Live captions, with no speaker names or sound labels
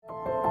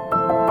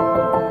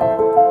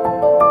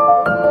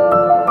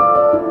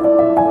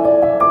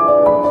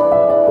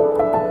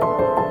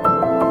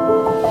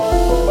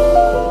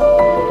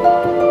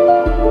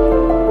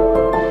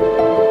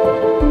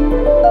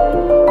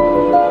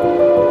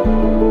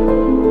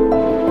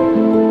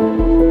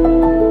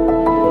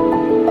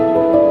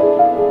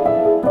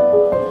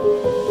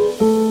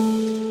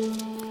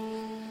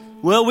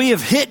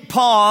have hit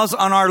pause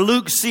on our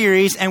Luke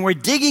series, and we're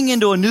digging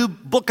into a new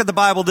book of the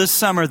Bible this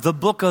summer, the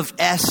book of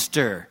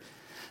Esther,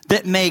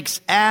 that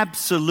makes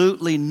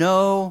absolutely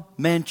no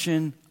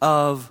mention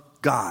of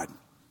God.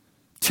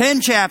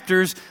 10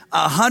 chapters,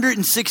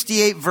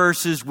 168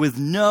 verses with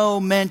no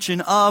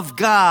mention of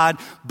God.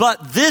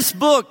 But this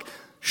book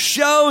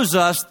shows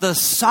us the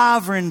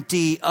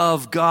sovereignty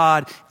of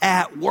God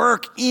at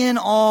work in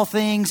all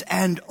things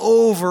and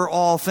over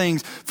all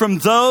things. From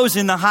those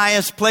in the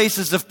highest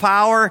places of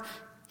power,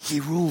 He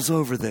rules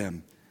over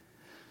them.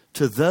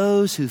 To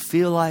those who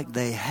feel like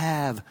they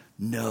have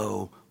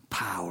no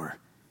power,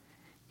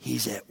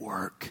 He's at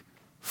work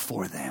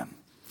for them.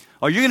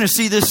 Oh, you're going to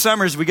see this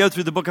summer as we go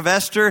through the book of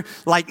Esther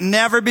like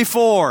never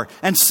before.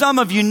 And some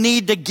of you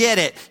need to get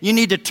it. You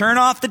need to turn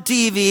off the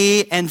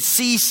TV and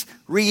cease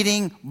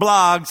reading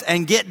blogs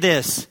and get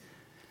this.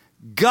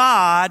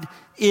 God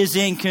is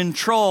in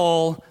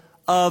control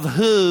of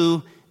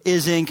who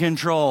is in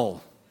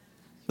control.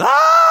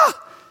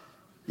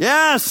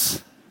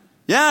 Yes.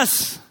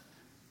 Yes.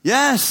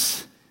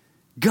 Yes.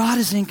 God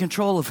is in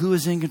control of who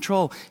is in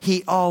control.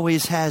 He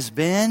always has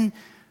been.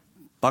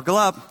 Buckle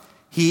up.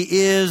 He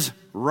is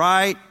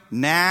right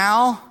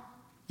now.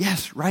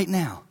 Yes, right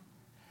now.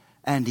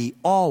 And He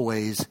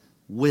always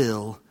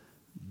will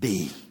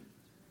be.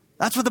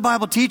 That's what the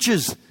Bible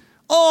teaches.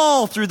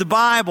 All through the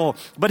Bible.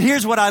 But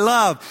here's what I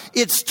love.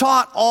 It's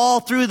taught all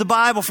through the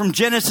Bible from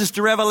Genesis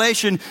to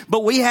Revelation.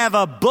 But we have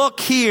a book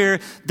here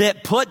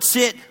that puts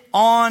it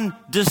on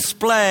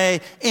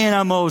display in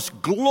a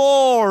most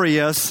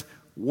glorious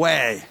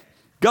way.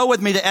 Go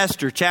with me to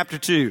Esther chapter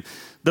 2.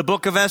 The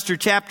book of Esther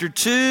chapter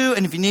 2.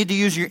 And if you need to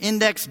use your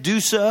index, do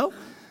so.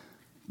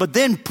 But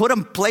then put a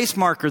place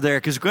marker there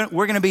because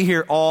we're going to be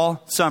here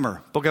all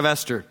summer. Book of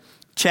Esther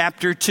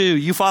chapter 2.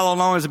 You follow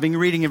along as I've been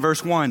reading in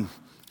verse 1.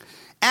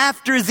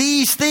 After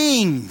these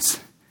things.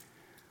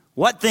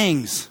 What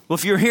things? Well,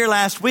 if you were here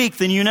last week,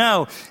 then you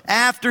know.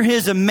 After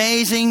his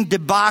amazing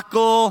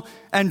debacle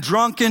and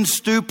drunken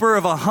stupor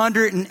of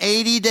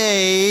 180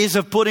 days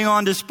of putting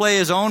on display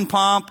his own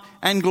pomp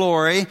and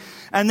glory,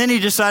 and then he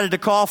decided to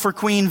call for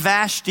Queen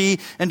Vashti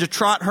and to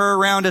trot her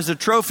around as a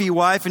trophy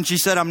wife, and she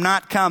said, I'm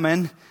not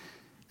coming.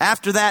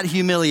 After that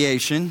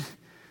humiliation.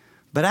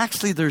 But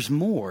actually, there's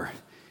more.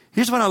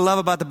 Here's what I love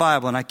about the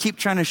Bible, and I keep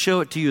trying to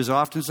show it to you as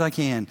often as I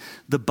can.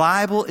 The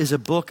Bible is a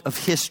book of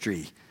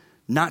history,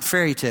 not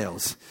fairy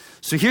tales.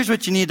 So here's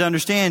what you need to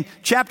understand.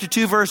 Chapter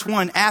 2, verse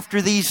 1,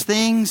 after these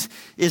things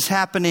is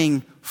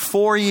happening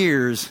 4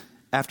 years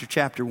after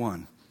chapter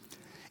 1.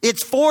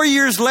 It's 4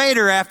 years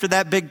later after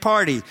that big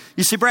party.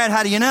 You say, Brad,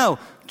 how do you know?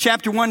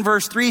 Chapter 1,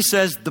 verse 3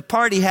 says the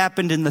party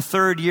happened in the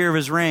 3rd year of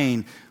his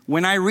reign.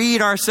 When I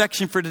read our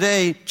section for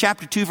today,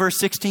 chapter 2, verse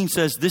 16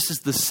 says this is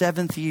the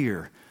 7th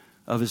year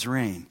of his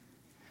reign.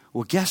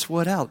 Well, guess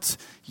what else?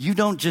 You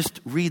don't just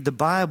read the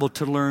Bible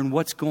to learn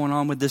what's going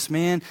on with this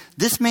man.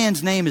 This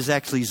man's name is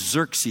actually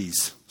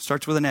Xerxes.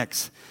 Starts with an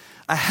X.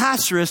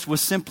 Ahasuerus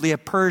was simply a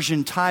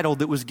Persian title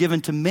that was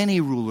given to many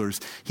rulers.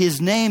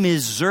 His name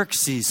is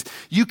Xerxes.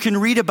 You can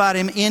read about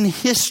him in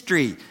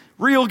history.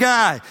 Real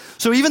guy.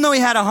 So even though he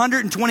had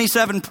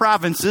 127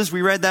 provinces,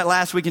 we read that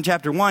last week in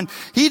chapter 1,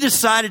 he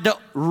decided to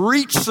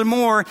reach some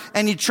more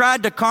and he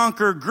tried to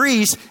conquer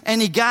Greece and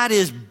he got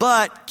his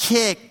butt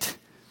kicked.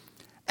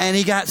 And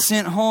he got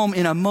sent home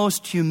in a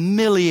most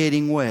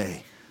humiliating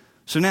way.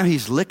 So now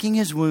he's licking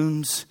his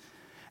wounds.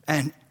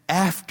 And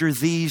after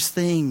these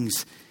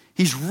things,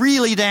 he's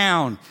really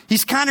down.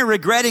 He's kind of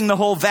regretting the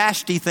whole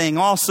Vashti thing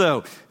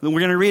also. We're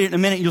going to read it in a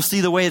minute. You'll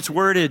see the way it's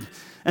worded.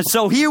 And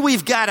so here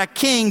we've got a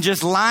king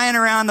just lying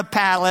around the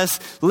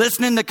palace,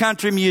 listening to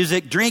country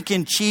music,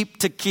 drinking cheap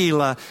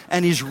tequila.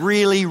 And he's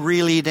really,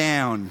 really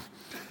down.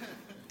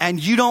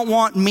 And you don't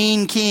want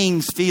mean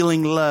kings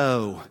feeling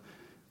low.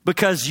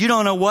 Because you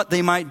don't know what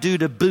they might do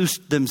to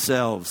boost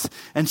themselves.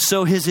 And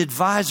so his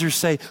advisors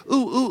say,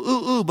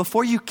 ooh,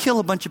 before you kill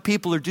a bunch of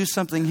people or do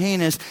something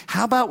heinous,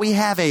 how about we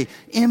have a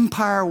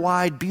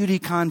empire-wide beauty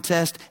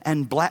contest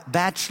and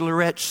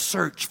bachelorette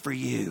search for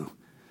you?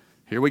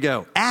 Here we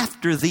go.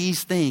 After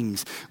these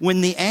things, when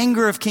the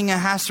anger of King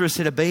Ahasuerus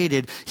had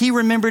abated, he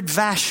remembered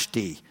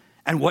Vashti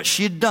and what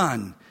she had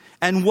done.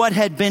 And what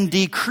had been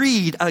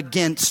decreed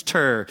against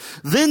her.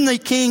 Then the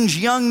king's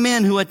young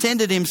men who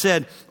attended him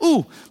said,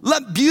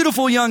 let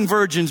beautiful young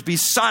virgins be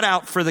sought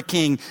out for the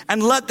king,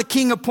 and let the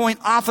king appoint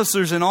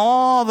officers in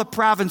all the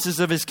provinces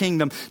of his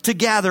kingdom to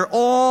gather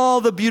all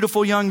the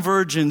beautiful young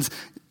virgins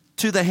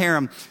to the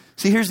harem.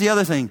 See, here's the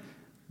other thing.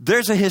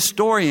 There's a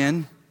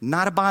historian,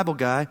 not a Bible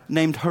guy,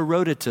 named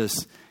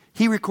Herodotus.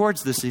 He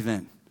records this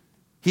event.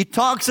 He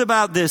talks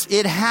about this.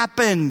 It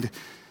happened.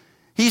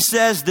 He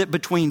says that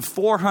between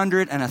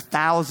 400 and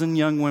 1,000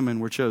 young women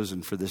were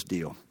chosen for this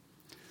deal.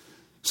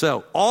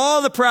 So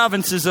all the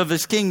provinces of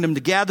his kingdom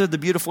to gather the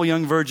beautiful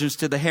young virgins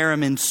to the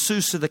harem in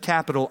Susa, the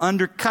capital,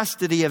 under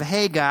custody of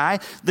Haggai,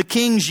 the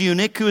king's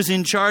eunuch who is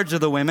in charge of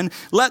the women.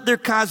 Let their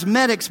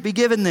cosmetics be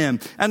given them,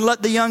 and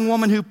let the young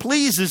woman who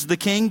pleases the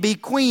king be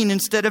queen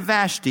instead of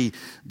Vashti.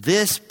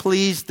 This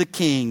pleased the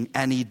king,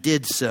 and he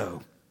did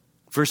so.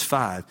 Verse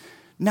 5.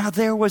 Now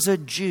there was a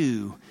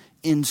Jew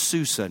in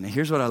Susa. Now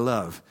here's what I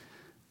love.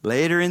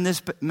 Later in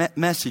this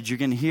message, you're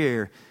going to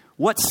hear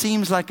what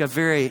seems like a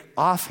very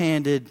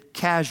offhanded,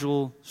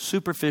 casual,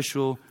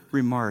 superficial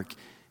remark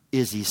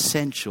is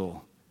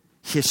essential,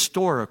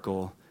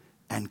 historical,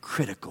 and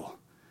critical.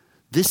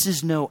 This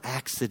is no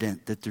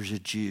accident that there's a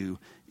Jew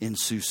in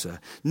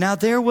Susa. Now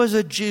there was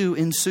a Jew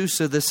in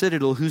Susa, the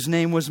citadel, whose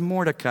name was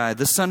Mordecai,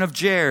 the son of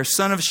Jair,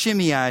 son of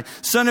Shimei,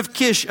 son of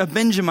Kish, a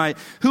Benjamite,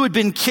 who had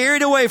been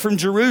carried away from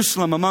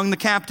Jerusalem among the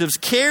captives,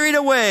 carried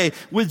away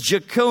with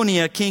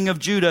Jeconiah, king of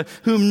Judah,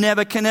 whom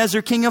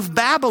Nebuchadnezzar, king of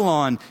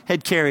Babylon,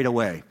 had carried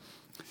away.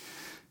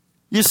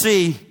 You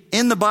see,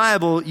 in the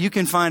Bible, you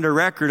can find a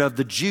record of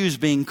the Jews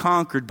being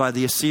conquered by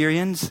the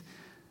Assyrians.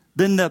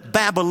 Then the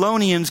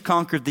Babylonians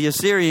conquered the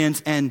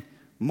Assyrians, and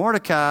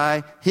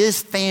Mordecai,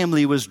 his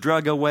family was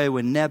dragged away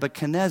when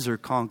Nebuchadnezzar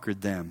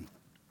conquered them.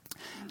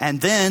 And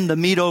then the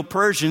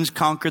Medo-Persians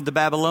conquered the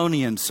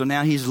Babylonians. So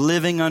now he's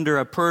living under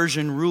a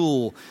Persian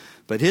rule.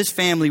 But his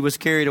family was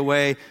carried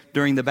away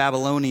during the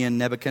Babylonian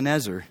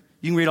Nebuchadnezzar.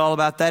 You can read all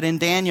about that in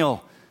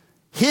Daniel.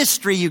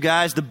 History, you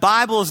guys. The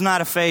Bible is not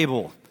a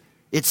fable.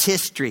 It's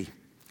history.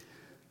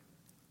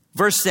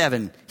 Verse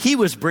 7, he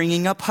was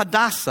bringing up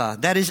Hadassah,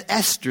 that is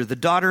Esther, the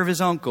daughter of his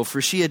uncle, for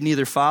she had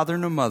neither father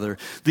nor mother.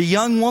 The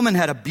young woman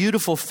had a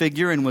beautiful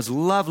figure and was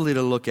lovely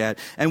to look at.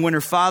 And when her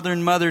father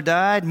and mother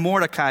died,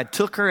 Mordecai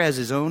took her as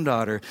his own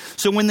daughter.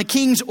 So when the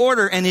king's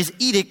order and his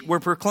edict were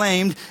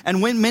proclaimed,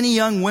 and when many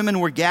young women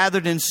were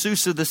gathered in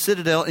Susa, the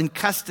citadel, in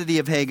custody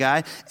of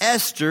Haggai,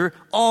 Esther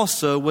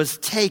also was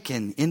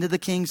taken into the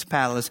king's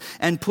palace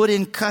and put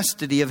in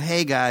custody of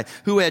Haggai,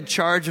 who had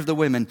charge of the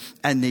women.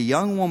 And the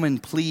young woman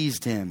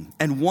pleased him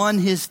and won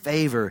his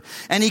favor.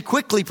 And he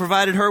quickly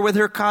provided her with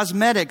her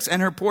cosmetics and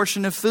her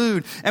portion of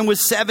food, and with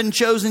 7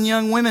 chosen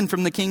young women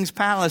from the king's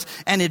palace,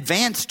 and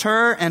advanced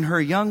her and her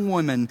young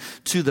women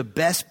to the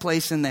best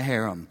place in the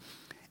harem.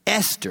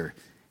 Esther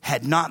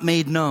had not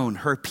made known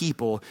her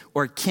people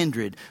or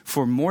kindred,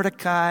 for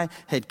Mordecai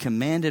had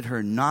commanded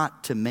her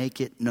not to make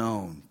it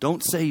known.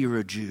 Don't say you're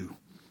a Jew.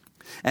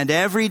 And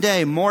every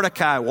day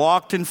Mordecai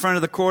walked in front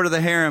of the court of the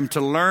harem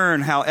to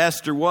learn how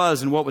Esther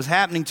was and what was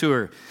happening to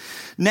her.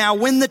 Now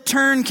when the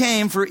turn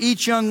came for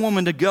each young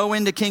woman to go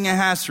into King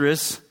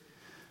Ahasuerus,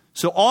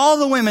 so all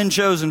the women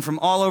chosen from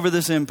all over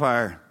this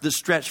empire that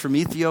stretched from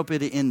Ethiopia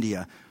to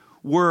India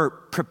were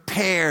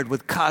prepared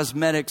with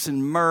cosmetics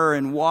and myrrh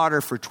and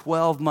water for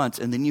 12 months.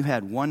 And then you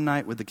had one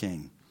night with the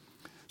king.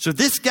 So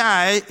this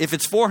guy, if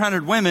it's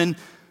 400 women,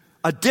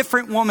 a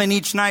different woman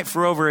each night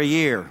for over a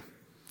year.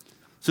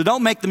 So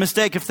don't make the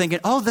mistake of thinking,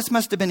 oh, this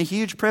must have been a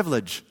huge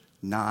privilege.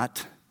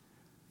 Not.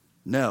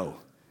 No.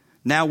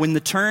 Now, when the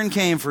turn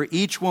came for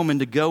each woman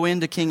to go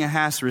into King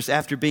Ahasuerus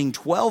after being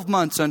 12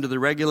 months under the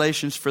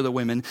regulations for the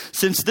women,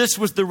 since this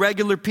was the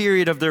regular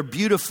period of their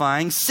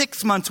beautifying,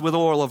 6 months with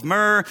oil of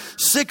myrrh,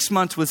 6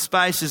 months with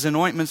spices and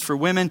ointments for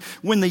women,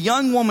 when the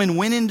young woman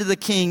went into the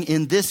king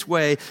in this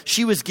way,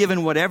 she was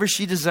given whatever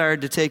she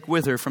desired to take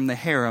with her from the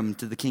harem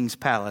to the king's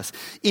palace.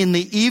 In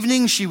the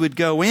evening, she would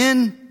go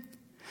in,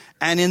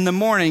 and in the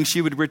morning,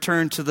 she would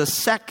return to the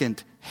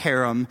second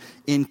harem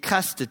in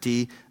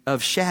custody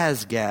of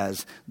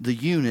Shazgaz, the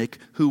eunuch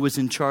who was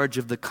in charge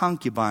of the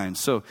concubines.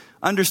 So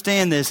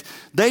understand this.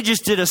 They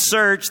just did a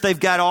search. They've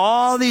got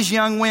all these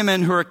young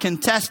women who are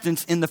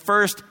contestants in the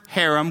first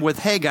harem with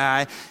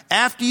Haggai.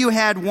 After you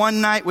had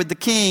one night with the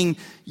king,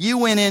 you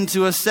went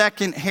into a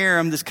second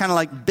harem that's kind of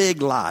like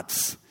Big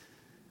Lots.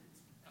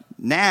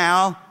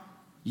 Now,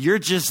 you're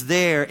just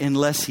there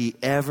unless he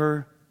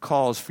ever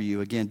calls for you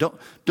again.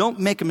 Don't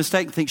make a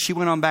mistake and think she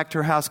went on back to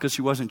her house because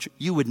she wasn't.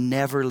 You would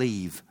never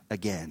leave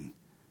again.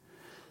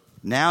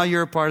 Now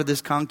you're a part of this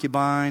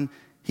concubine.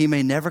 He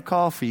may never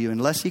call for you.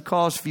 Unless he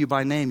calls for you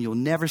by name, you'll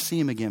never see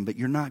him again, but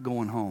you're not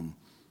going home.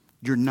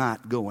 You're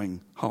not going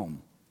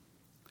home.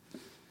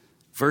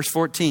 Verse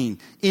 14,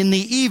 in the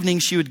evening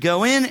she would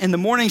go in the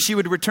morning she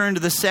would return to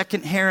the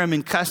second harem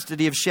in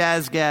custody of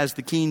Shazgaz,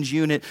 the king's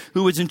eunuch,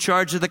 who was in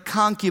charge of the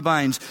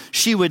concubines.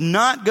 She would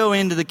not go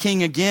into the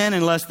king again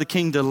unless the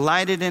king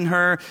delighted in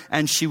her,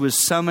 and she was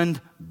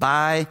summoned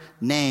by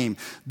name.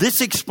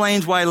 This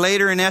explains why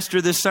later in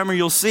Esther this summer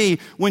you'll see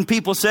when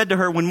people said to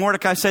her, when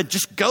Mordecai said,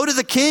 just go to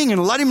the king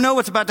and let him know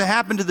what's about to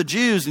happen to the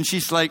Jews. And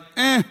she's like,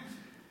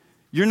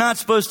 you're not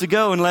supposed to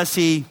go unless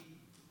he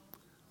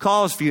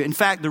calls for you. In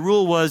fact, the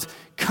rule was,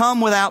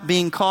 come without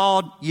being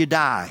called, you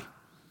die.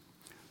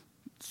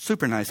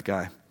 Super nice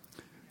guy.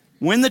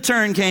 When the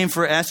turn came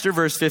for Esther,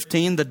 verse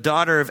 15, the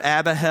daughter of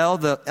Abihail,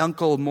 the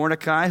uncle of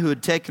Mordecai, who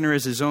had taken her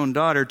as his own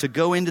daughter, to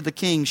go into the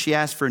king, she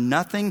asked for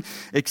nothing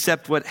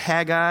except what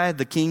Haggai,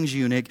 the king's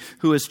eunuch,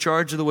 who has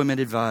charge of the women,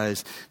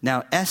 advised.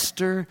 Now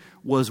Esther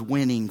was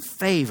winning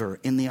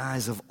favor in the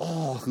eyes of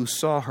all who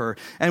saw her.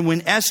 And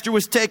when Esther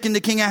was taken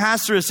to King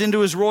Ahasuerus into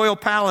his royal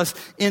palace,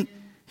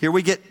 here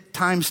we get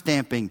time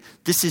stamping.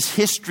 This is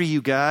history,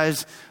 you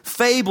guys.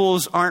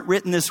 Fables aren't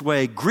written this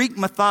way. Greek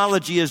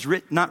mythology is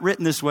not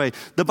written this way.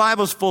 The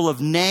Bible's full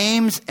of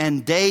names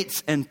and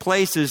dates and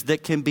places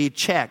that can be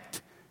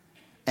checked.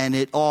 And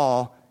it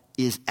all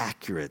is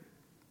accurate.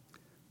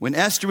 When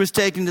Esther was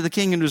taken to the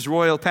king in his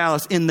royal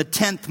palace in the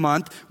 10th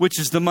month, which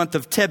is the month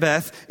of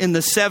Tebeth, in the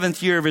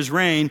 7th year of his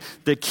reign,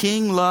 the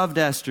king loved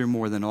Esther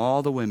more than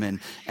all the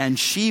women, and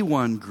she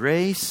won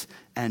grace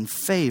and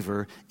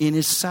favor in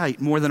his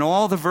sight more than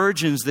all the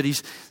virgins,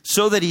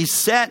 so that he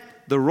set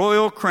the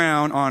royal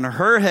crown on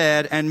her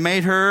head and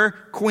made her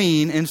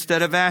queen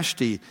instead of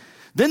Vashti.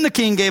 Then the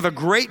king gave a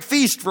great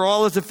feast for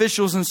all his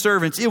officials and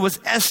servants. It was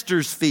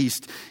Esther's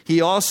feast. He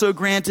also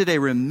granted a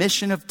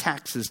remission of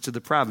taxes to the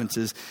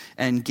provinces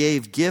and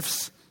gave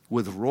gifts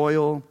with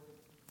royal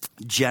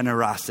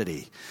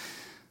generosity.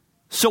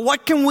 So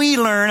what can we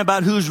learn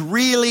about who's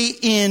really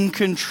in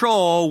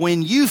control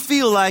when you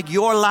feel like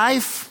your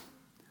life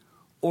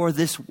or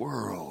this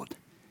world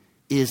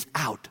is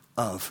out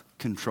of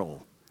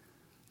control?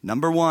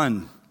 Number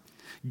one,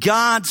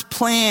 God's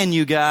plan,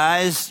 you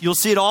guys. You'll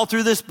see it all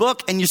through this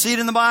book, and you see it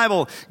in the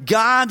Bible.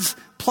 God's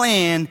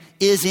plan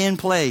is in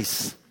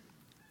place.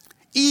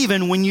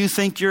 Even when you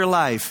think your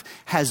life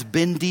has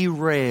been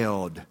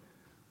derailed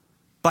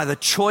by the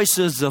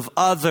choices of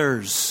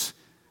others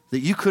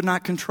that you could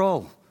not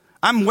control.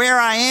 I'm where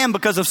I am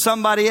because of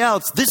somebody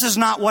else. This is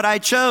not what I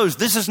chose.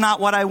 This is not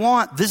what I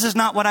want. This is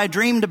not what I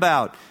dreamed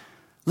about.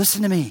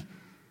 Listen to me.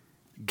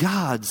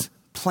 God's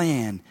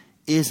plan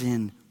is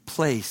in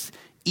place.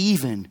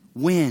 Even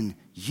when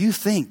you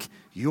think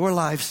your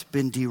life's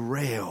been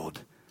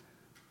derailed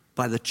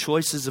by the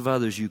choices of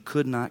others you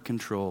could not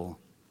control.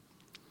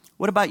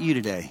 What about you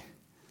today?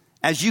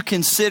 As you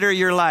consider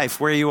your life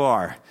where you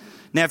are.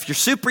 Now, if you're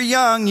super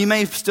young, you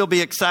may still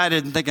be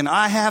excited and thinking,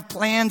 I have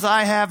plans,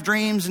 I have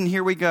dreams, and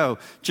here we go.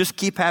 Just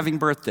keep having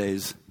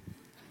birthdays.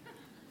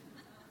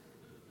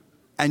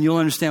 And you'll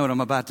understand what I'm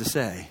about to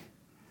say.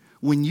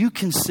 When you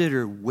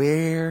consider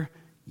where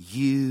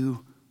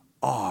you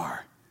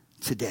are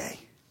today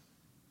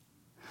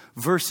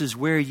versus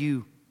where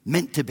you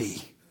meant to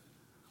be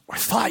or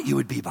thought you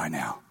would be by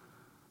now.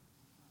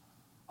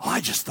 Oh, I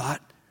just thought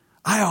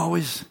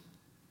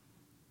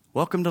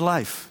welcome to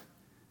life.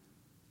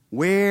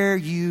 Where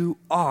you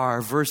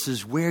are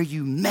versus where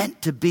you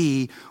meant to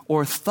be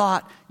or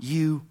thought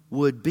you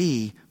would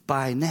be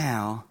by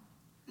now.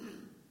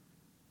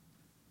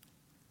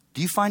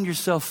 Do you find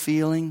yourself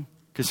feeling,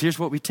 because here's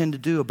what we tend to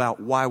do about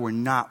why we're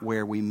not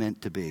where we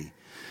meant to be.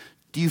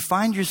 Do you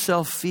find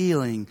yourself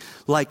feeling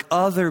like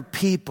other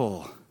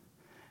people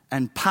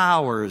and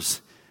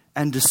powers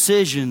and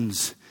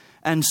decisions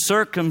and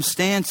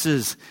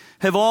circumstances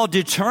have all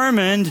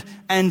determined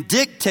and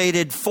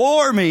dictated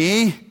for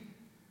me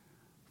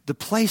the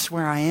place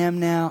where I am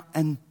now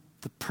and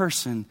the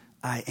person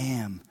I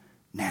am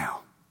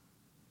now?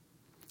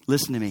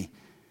 Listen to me.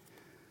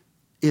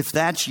 If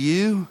that's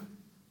you,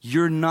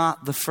 you're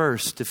not the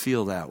first to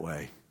feel that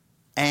way.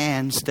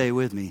 And stay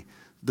with me.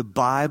 The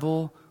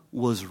Bible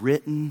was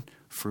written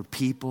for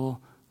people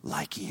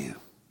like you.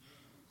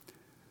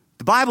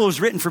 The Bible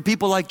is written for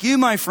people like you,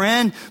 my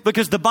friend,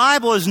 because the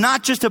Bible is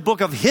not just a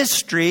book of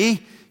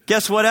history.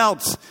 Guess what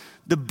else?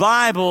 The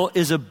Bible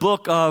is a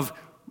book of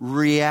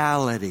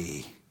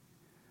reality.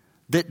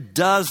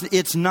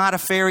 It's not a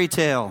fairy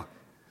tale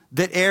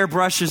that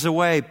airbrushes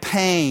away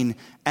pain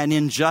and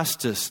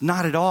injustice.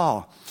 Not at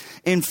all.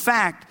 In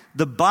fact,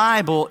 the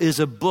Bible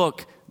is a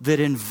book that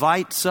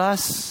invites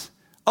us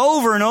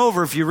over and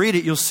over. If you read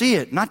it, you'll see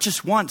it. Not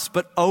just once,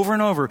 but over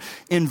and over.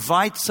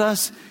 Invites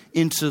us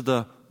into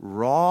the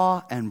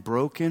raw and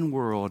broken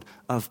world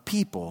of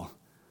people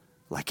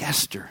like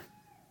Esther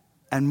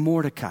and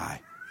Mordecai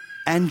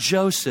and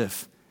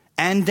Joseph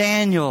and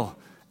Daniel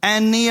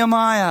and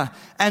Nehemiah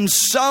and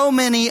so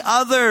many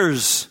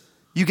others.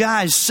 You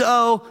guys,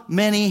 so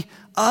many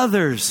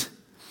others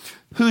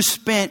who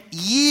spent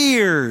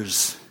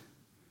years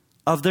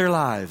of their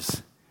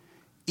lives,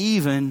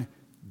 even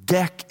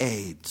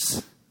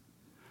decades,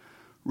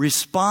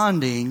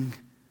 responding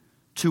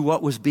to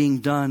what was being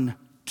done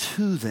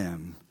to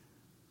them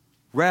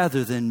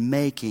rather than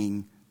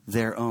making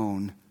their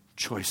own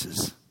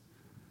choices. The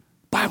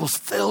Bible's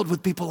filled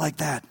with people like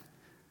that.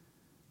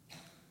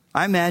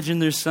 I imagine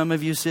there's some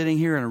of you sitting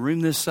here in a room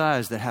this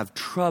size that have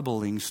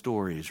troubling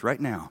stories right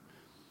now.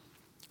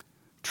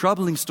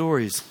 Troubling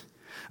stories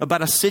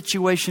about a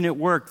situation at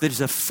work that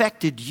has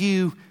affected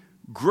you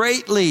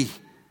greatly.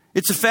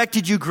 It's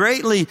affected you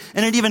greatly,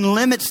 and it even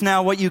limits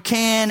now what you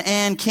can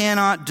and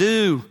cannot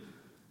do.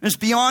 It's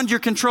beyond your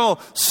control.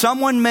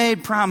 Someone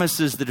made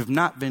promises that have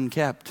not been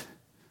kept.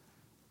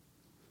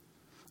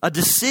 A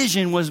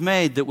decision was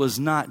made that was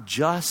not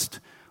just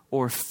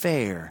or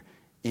fair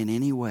in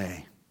any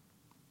way,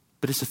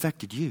 but it's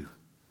affected you.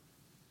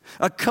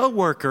 A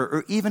coworker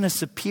or even a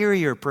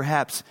superior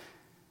perhaps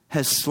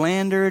has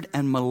slandered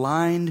and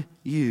maligned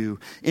you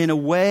in a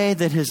way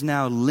that has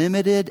now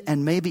limited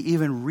and maybe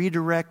even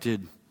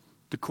redirected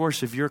the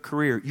course of your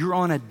career. You're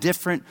on a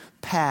different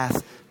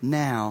path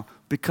now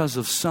because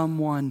of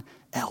someone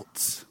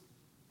else.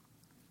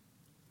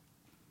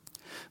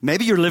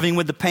 Maybe you're living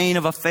with the pain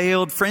of a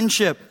failed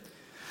friendship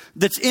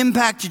that's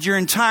impacted your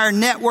entire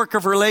network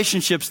of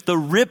relationships. The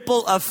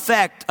ripple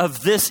effect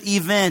of this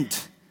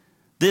event,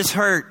 this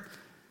hurt,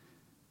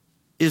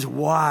 is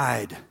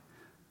wide.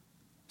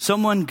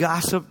 Someone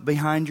gossiped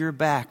behind your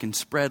back and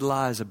spread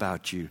lies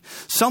about you.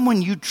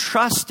 Someone you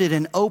trusted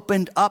and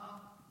opened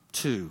up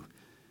to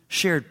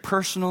shared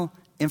personal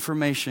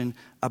information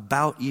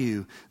about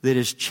you that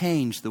has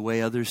changed the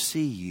way others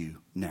see you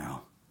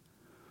now.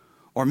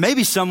 Or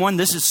maybe someone,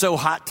 this is so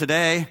hot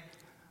today,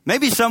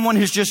 maybe someone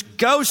who's just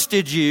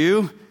ghosted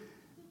you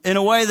in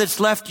a way that's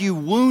left you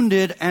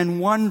wounded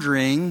and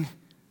wondering,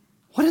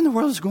 what in the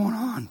world is going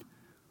on?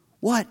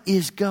 What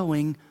is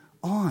going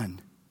on?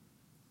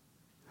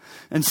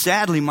 And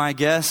sadly, my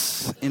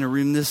guess in a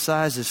room this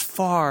size is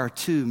far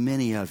too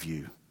many of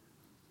you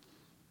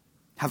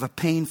have a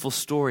painful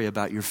story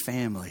about your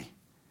family.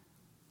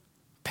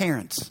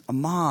 Parents, a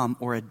mom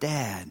or a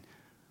dad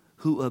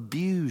who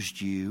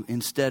abused you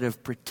instead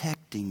of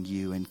protecting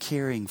you and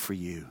caring for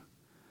you.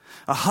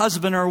 A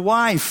husband or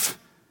wife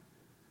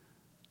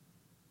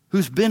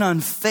who's been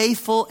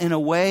unfaithful in a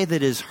way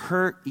that has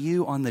hurt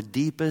you on the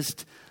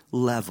deepest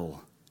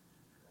level.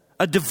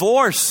 A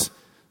divorce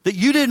that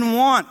you didn't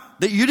want,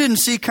 that you didn't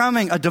see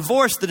coming. A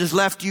divorce that has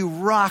left you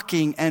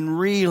rocking and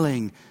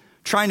reeling,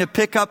 trying to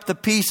pick up the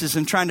pieces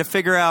and trying to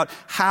figure out,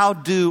 how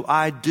do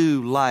I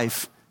do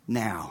life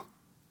now?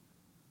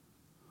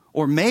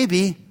 Or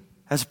maybe,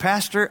 as a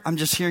pastor, I'm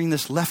just hearing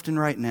this left and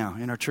right now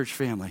in our church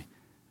family.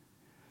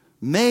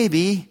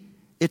 Maybe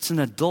it's an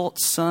adult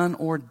son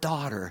or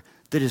daughter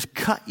that has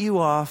cut you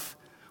off,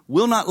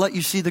 will not let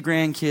you see the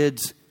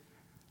grandkids,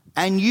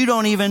 and you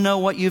don't even know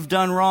what you've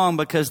done wrong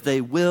because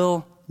they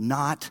will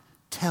not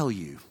tell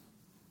you.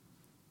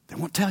 They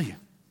won't tell you.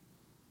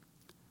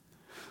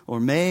 Or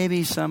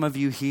maybe some of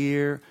you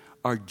here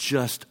are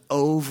just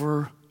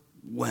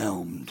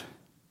overwhelmed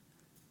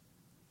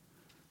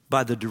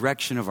by the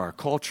direction of our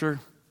culture,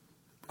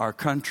 our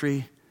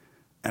country,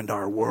 and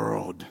our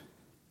world.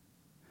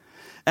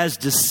 As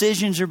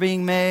decisions are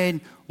being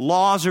made,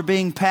 laws are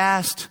being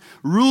passed,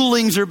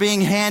 rulings are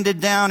being handed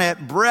down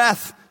at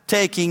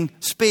breathtaking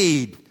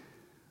speed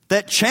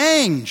that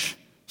change.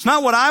 It's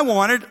not what I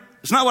wanted.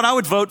 It's not what I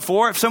would vote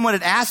for. If someone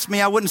had asked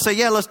me, I wouldn't say,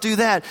 yeah, let's do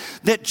that.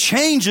 That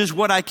changes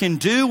what I can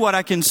do, what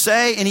I can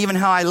say, and even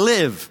how I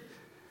live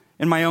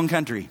in my own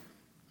country.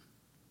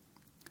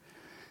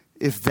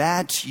 If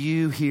that's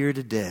you here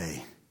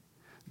today,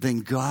 then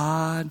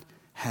God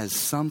has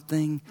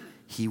something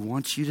He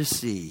wants you to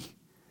see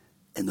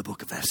in the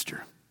book of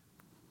Esther.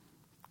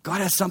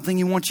 God has something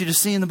He wants you to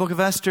see in the book of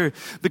Esther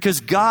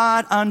because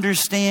God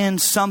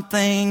understands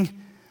something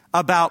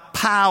about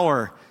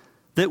power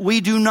that we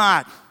do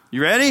not.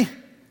 You ready?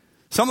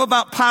 Something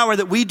about power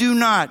that we do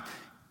not.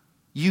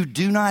 You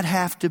do not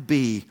have to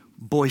be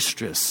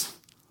boisterous,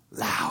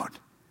 loud,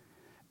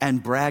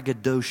 and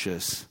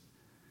braggadocious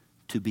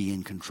to be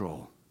in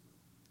control.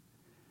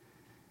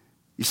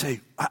 You say,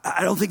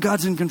 I don't think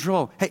God's in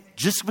control. Hey,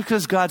 just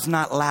because God's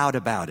not loud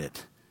about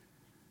it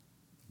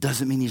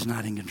doesn't mean He's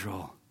not in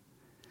control.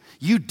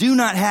 You do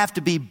not have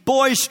to be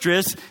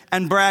boisterous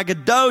and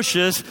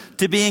braggadocious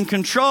to be in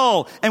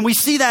control. And we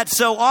see that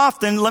so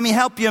often. Let me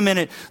help you a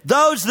minute.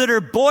 Those that are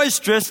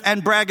boisterous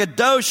and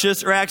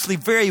braggadocious are actually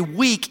very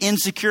weak,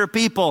 insecure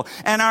people.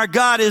 And our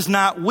God is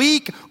not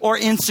weak or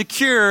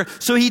insecure,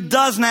 so He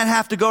does not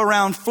have to go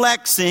around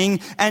flexing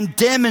and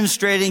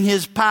demonstrating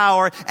His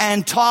power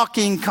and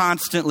talking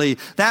constantly.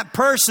 That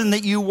person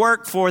that you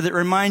work for that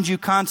reminds you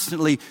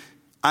constantly,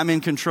 I'm in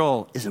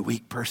control, is a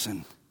weak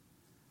person.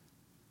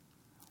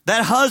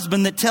 That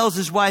husband that tells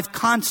his wife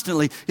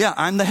constantly, yeah,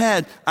 I'm the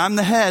head, I'm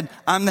the head,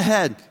 I'm the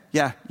head.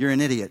 Yeah, you're an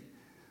idiot.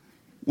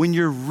 When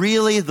you're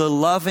really the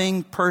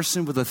loving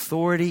person with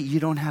authority, you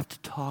don't have to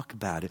talk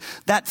about it.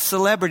 That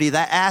celebrity,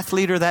 that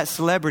athlete or that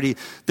celebrity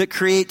that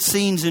creates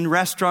scenes in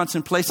restaurants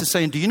and places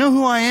saying, do you know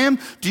who I am?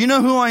 Do you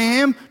know who I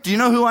am? Do you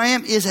know who I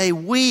am? Is a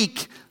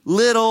weak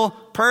little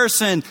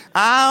person.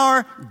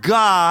 Our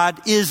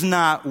God is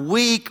not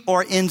weak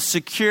or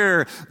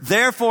insecure.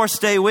 Therefore,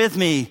 stay with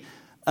me.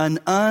 An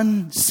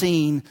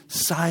unseen,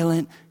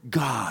 silent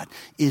God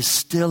is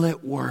still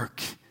at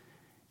work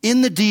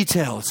in the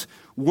details,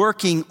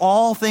 working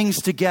all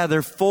things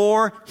together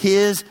for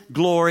His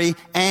glory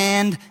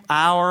and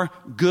our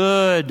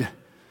good.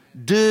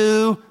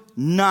 Do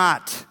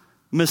not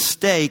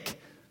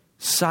mistake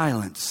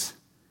silence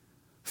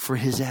for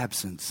His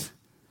absence.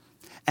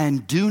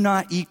 And do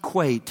not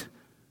equate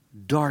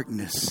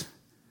darkness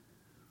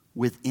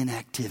with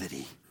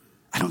inactivity.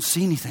 I don't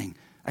see anything.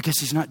 I guess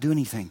He's not doing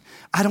anything.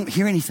 I don't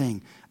hear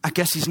anything. I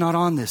guess He's not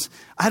on this.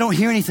 I don't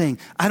hear anything.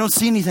 I don't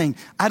see anything.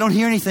 I don't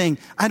hear anything.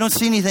 I don't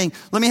see anything.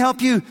 Let me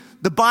help you.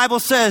 The Bible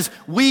says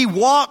we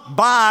walk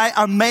by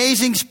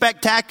amazing,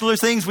 spectacular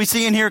things we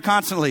see in here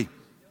constantly.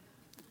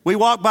 We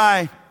walk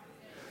by.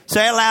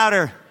 Say it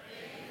louder.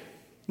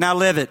 Now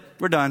live it.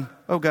 We're done.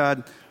 Oh,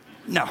 God.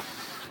 No.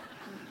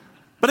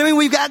 But I mean,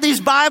 we've got these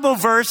Bible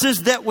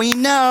verses that we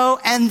know,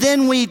 and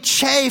then we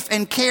chafe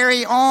and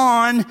carry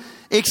on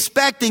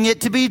expecting it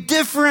to be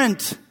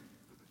different.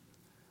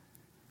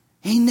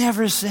 He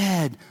never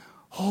said,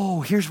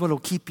 oh, here's what will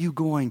keep you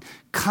going.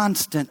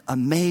 Constant,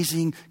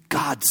 amazing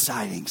God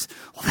sightings.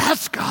 Well,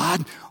 that's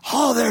God.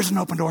 Oh, there's an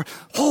open door.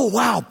 Oh,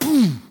 wow.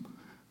 Boom.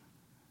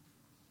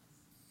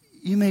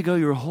 You may go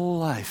your whole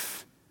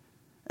life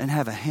and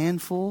have a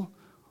handful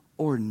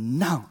or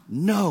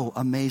no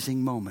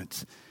amazing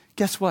moments.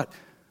 Guess what?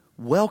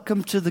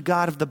 Welcome to the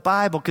God of the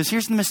Bible, because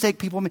here's the mistake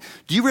people make.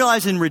 Do you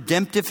realize in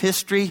redemptive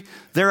history,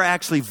 there are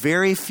actually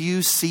very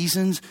few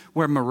seasons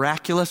where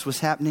miraculous was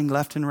happening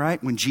left and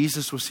right? When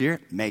Jesus was here,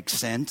 it makes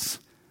sense.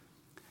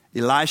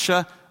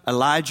 Elisha,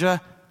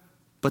 Elijah,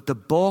 but the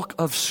bulk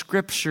of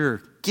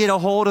Scripture, get a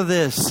hold of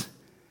this,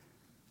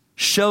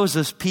 shows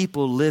us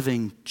people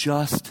living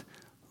just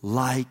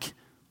like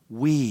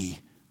we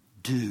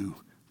do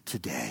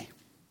today.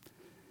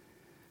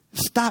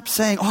 Stop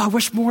saying, I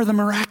wish more of the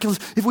miraculous.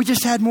 If we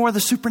just had more of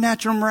the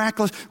supernatural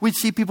miraculous, we'd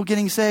see people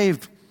getting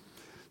saved.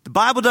 The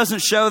Bible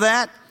doesn't show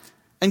that,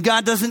 and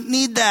God doesn't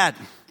need that.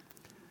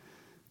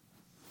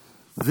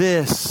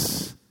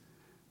 This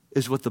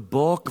is what the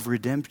bulk of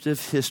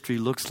redemptive history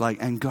looks like,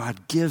 and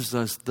God gives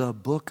us the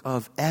book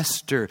of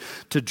Esther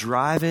to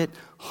drive it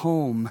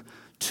home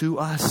to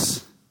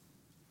us.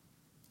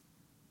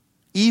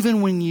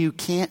 Even when you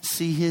can't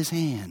see his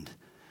hand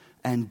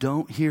and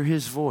don't hear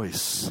his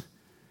voice,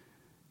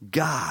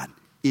 God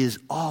is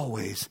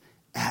always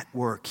at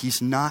work.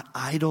 He's not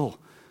idle.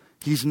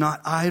 He's not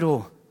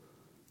idle.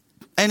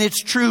 And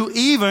it's true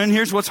even,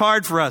 here's what's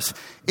hard for us.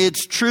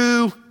 It's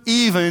true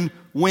even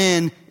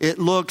when it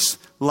looks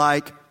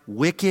like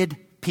wicked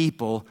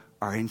people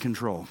are in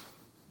control.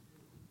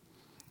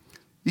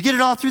 You get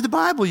it all through the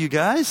Bible, you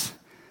guys.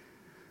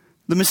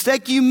 The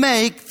mistake you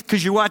make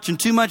because you're watching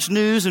too much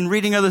news and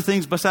reading other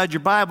things besides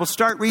your Bible,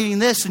 start reading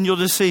this and you'll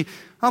just see,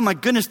 oh my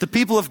goodness, the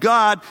people of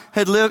God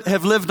have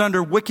lived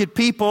under wicked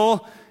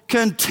people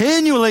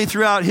continually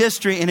throughout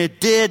history, and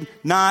it did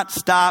not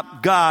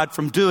stop God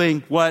from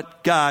doing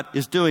what God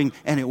is doing,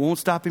 and it won't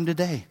stop him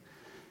today.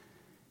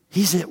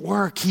 He's at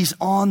work. He's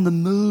on the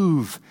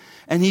move,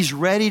 and he's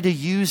ready to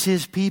use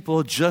his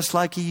people just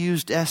like he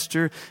used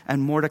Esther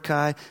and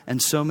Mordecai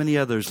and so many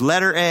others.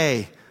 Letter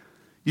A.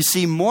 You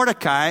see,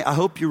 Mordecai, I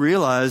hope you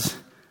realize,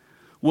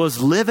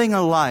 was living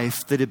a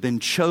life that had been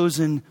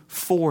chosen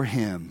for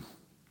him,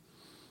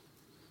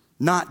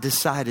 not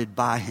decided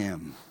by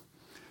him.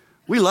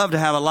 We love to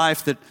have a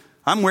life that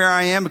I'm where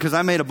I am because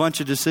I made a bunch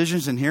of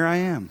decisions and here I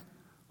am.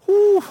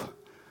 Whew.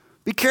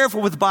 Be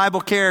careful with Bible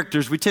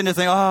characters. We tend to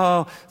think,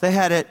 they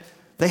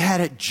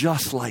had it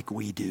just like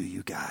we do,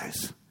 you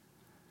guys.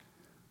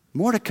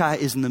 Mordecai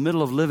is in the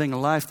middle of living a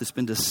life that's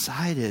been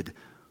decided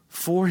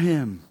for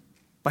him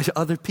by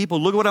other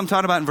people. Look at what I'm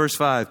talking about in verse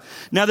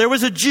 5. Now there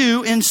was a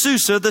Jew in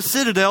Susa, the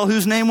citadel,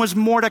 whose name was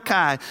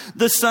Mordecai,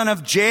 the son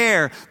of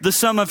Jair, the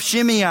son of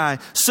Shimei,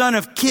 son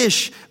of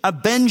Kish, a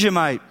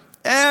Benjamite.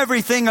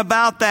 Everything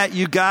about that,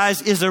 you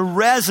guys, is a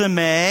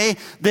resume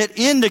that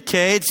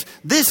indicates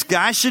this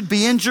guy should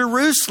be in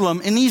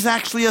Jerusalem, and he's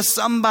actually a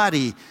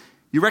somebody.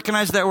 You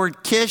recognize that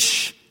word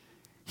Kish?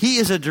 He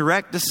is a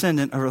direct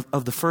descendant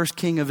of the first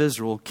king of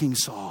Israel, King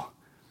Saul.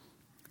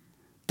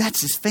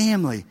 That's his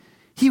family.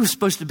 He was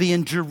supposed to be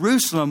in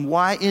Jerusalem.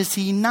 Why is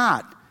he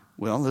not?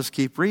 Well, let's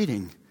keep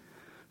reading.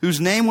 Whose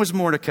name was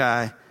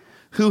Mordecai,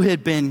 who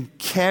had been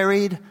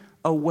carried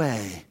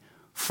away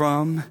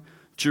from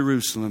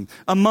Jerusalem.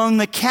 Among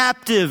the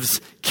captives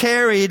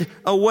carried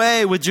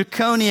away with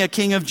Jeconiah,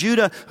 king of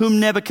Judah, whom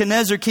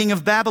Nebuchadnezzar, king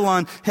of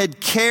Babylon, had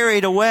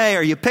carried away.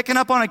 Are you picking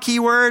up on a key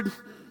word?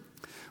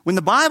 When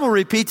the Bible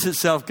repeats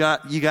itself,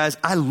 you guys,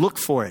 I look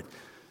for it.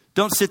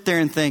 Don't sit there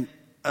and think,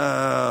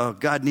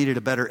 God needed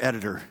a better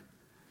editor.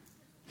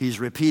 He's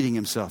repeating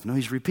himself. No,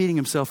 he's repeating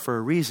himself for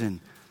a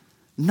reason.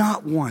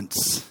 Not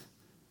once,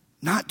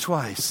 not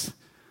twice,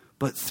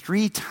 but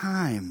 3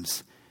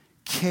 times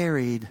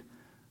carried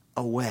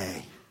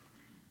away.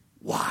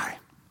 Why?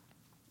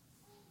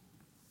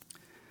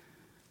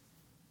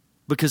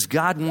 Because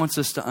God wants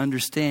us to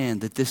understand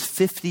that this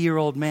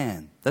 50-year-old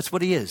man, that's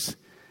what he is.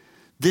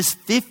 This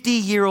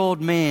 50-year-old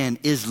man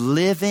is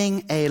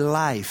living a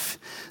life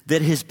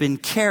that has been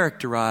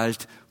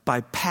characterized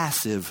by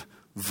passive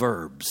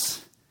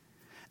verbs,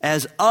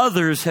 as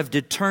others have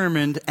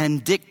determined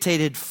and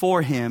dictated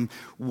for him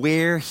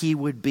where he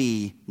would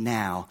be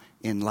now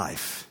in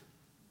life.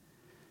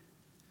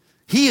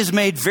 He has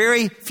made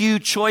very few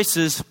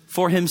choices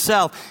for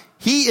himself.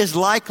 He is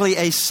likely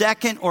a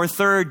 2nd or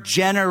 3rd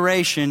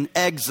generation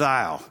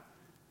exile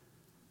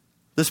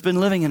that's been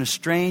living in a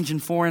strange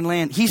and foreign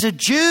land. He's a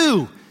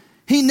Jew.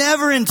 He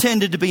never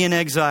intended to be in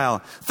exile,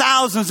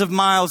 thousands of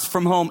miles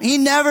from home. He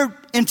never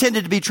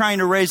intended to be trying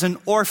to raise an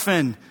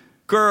orphan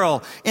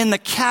girl in the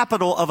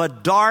capital of a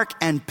dark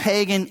and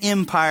pagan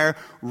empire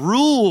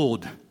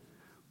ruled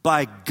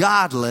by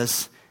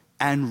godless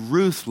and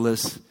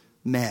ruthless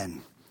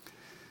men.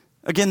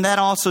 Again, that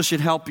also should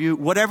help you.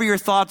 Whatever your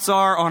thoughts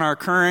are on our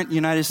current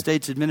United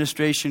States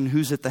administration,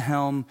 who's at the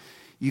helm,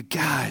 you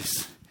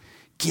guys,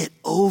 get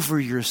over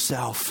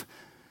yourself.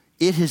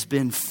 It has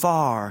been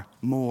far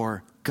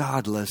more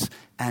godless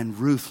and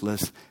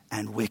ruthless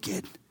and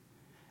wicked.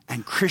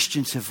 And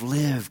Christians have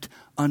lived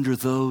under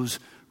those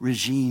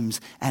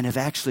regimes and have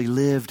actually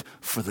lived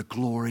for the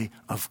glory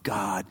of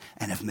God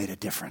and have made a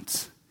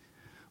difference.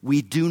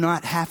 We do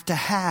not have to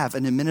have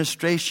an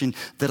administration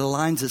that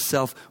aligns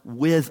itself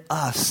with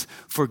us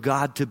for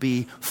God to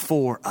be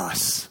for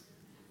us.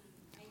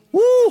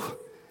 Woo!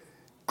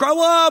 Grow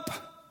up.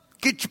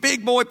 Get your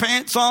big boy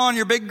pants on,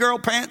 your big girl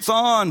pants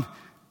on,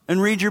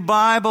 and read your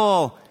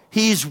Bible.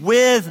 He's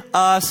with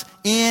us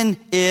in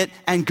it,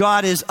 and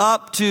God is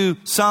up to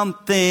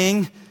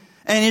something.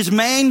 And his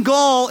main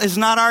goal is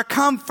not our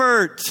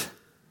comfort.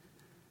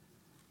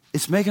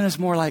 It's making us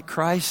more like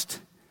Christ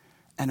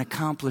and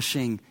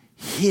accomplishing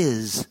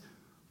his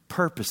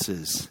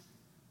purposes.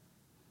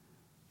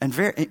 And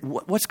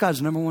what's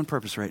God's number one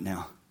purpose right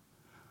now?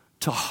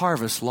 To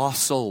harvest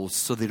lost souls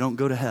so they don't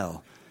go to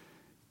hell.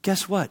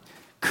 Guess what?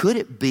 Could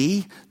it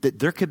be that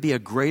there could be a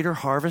greater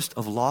harvest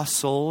of lost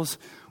souls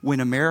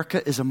when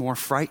America is a more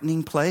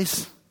frightening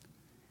place?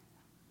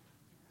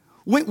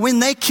 When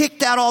they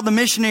kicked out all the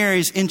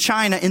missionaries in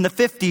China in the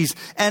 50s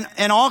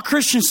and all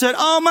Christians said,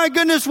 oh my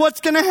goodness,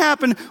 what's going to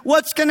happen?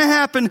 What's going to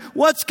happen?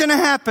 What's going to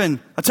happen?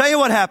 I'll tell you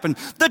what happened.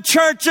 The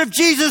Church of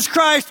Jesus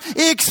Christ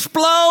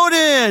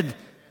exploded.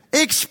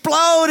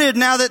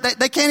 Now that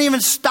they can't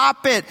even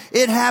stop it.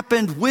 It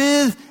happened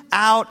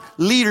without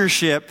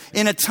leadership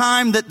in a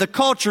time that the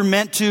culture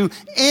meant to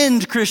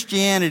end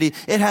Christianity.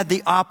 It had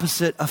the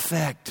opposite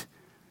effect.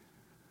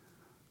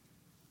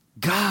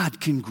 God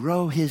can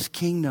grow his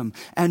kingdom,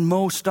 and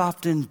most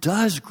often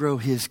does grow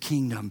his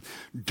kingdom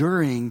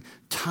during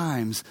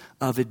times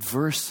of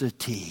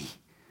adversity.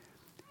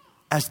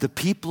 As the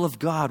people of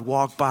God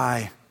walk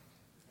by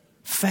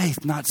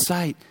faith, not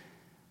sight,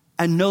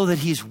 and know that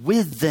he's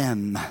with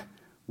them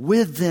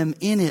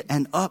in it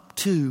and up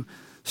to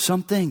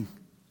something.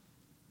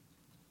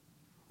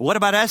 What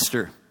about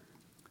Esther?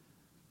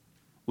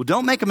 Well,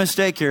 don't make a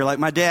mistake here. Like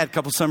my dad a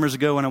couple summers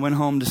ago when I went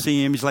home to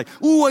see him, he's like,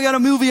 ooh, I got a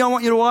movie I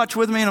want you to watch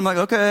with me. And I'm like,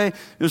 okay. It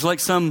was like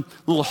some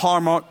little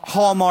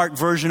Hallmark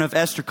version of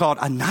Esther called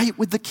A Night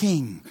with the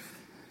King.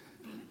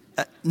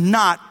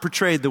 Not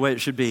portrayed the way it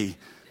should be.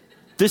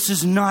 This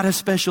is not a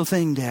special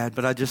thing, Dad,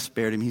 but I just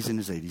spared him. He's in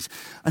his 80s.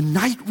 A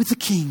Night with the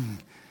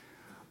King.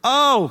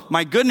 Oh,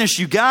 my goodness,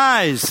 you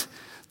guys.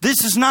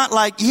 This is not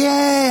like,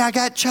 yay, I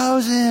got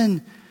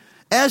chosen.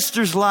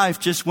 Esther's life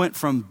just went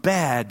from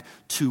bad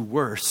to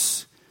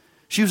worse.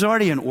 She was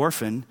already an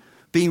orphan,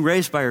 being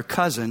raised by her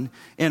cousin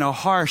in a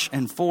harsh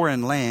and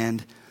foreign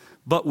land.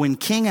 But when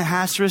King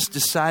Ahasuerus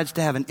decides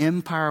to have an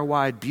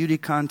empire-wide beauty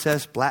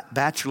contest,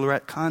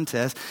 bachelorette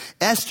contest,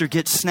 Esther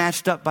gets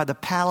snatched up by the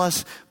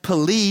palace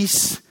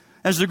police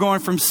as they're going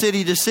from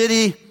city to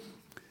city,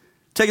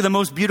 taking the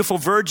most beautiful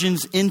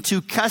virgins into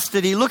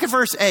custody. Look at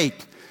verse 8.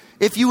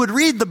 If you would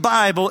read the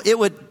Bible, it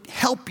would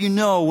help you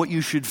know what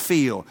you should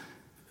feel.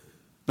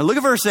 Now look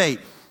at verse 8.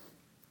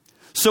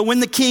 So when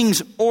the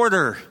king's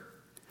order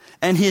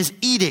and his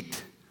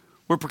edict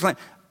were proclaimed.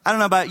 I don't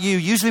know about you.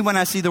 Usually when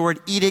I see the word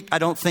edict, I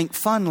don't think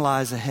fun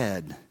lies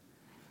ahead.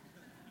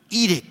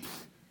 Edict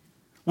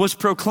was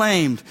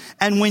proclaimed.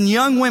 And when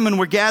young women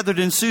were gathered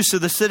in Susa,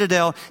 the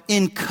citadel,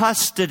 in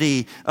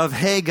custody of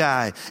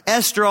Haggai,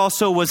 Esther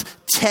also was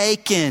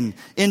taken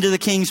into the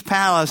king's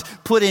palace,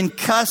 put in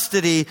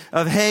custody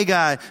of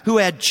Haggai, who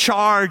had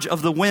charge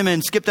of the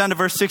women. Skip down to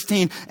verse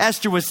 16.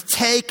 Esther was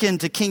taken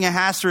to King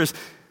Ahasuerus.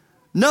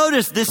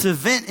 Notice this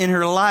event in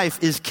her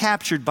life is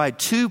captured by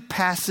two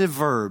passive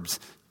verbs,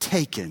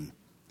 taken.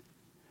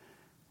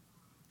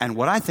 And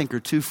what I think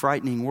are two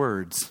frightening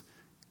words,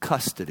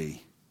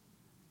 custody.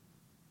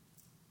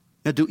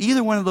 Now, do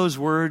either one of those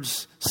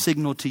words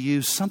signal to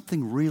you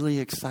something really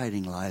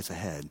exciting lies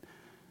ahead?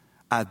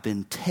 I've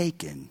been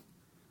taken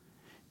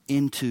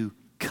into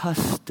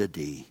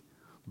custody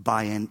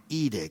by an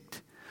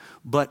edict.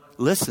 But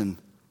listen,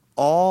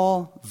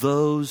 all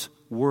those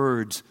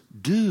words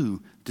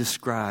do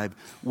describe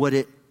what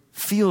it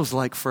feels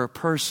like for a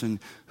person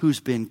who's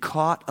been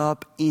caught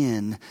up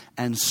in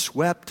and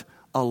swept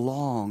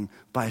along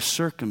by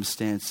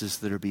circumstances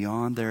that are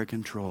beyond their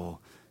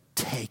control.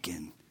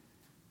 Taken,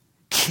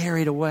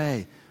 carried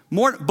away.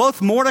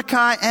 Both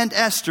Mordecai and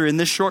Esther in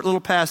this short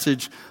little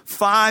passage,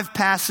 5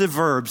 passive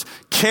verbs.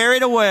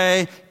 Carried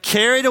away,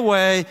 carried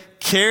away,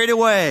 carried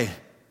away.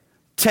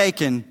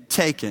 Taken,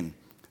 taken.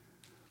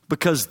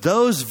 Because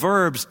those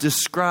verbs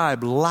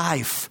describe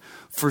life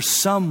for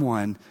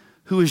someone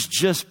who is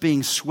just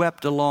being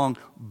swept along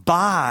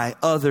by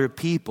other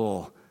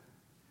people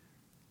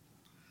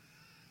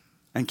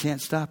and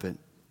can't stop it.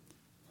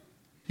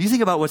 You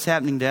think about what's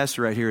happening to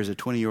Esther right here as a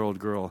 20-year-old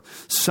girl.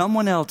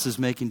 Someone else is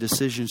making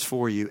decisions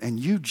for you, and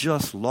you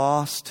just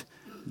lost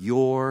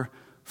your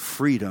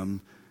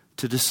freedom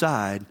to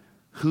decide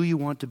who you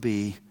want to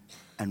be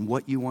and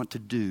what you want to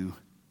do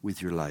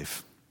with your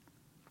life.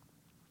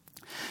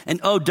 And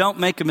don't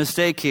make a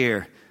mistake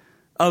here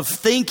of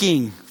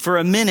thinking for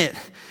a minute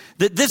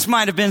that this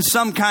might have been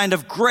some kind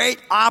of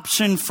great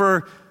option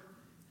for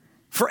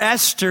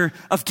Esther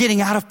of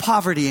getting out of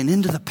poverty and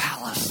into the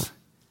palace.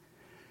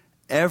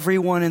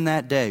 Everyone in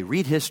that day,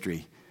 read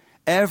history,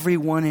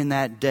 everyone in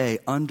that day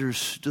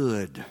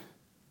understood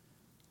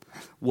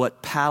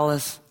what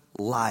palace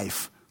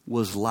life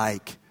was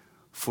like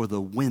for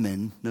the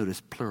women,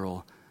 notice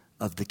plural,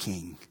 of the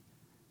king.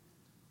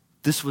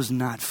 This was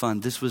not fun.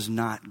 This was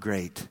not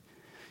great.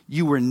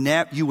 You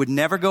would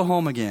never go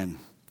home again.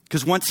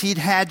 Because once he'd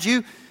had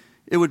you,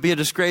 it would be a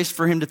disgrace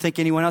for him to think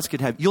anyone else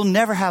could have. You'll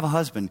never have a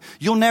husband.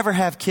 You'll never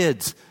have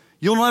kids.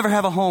 You'll never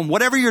have a home.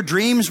 Whatever your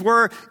dreams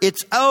were,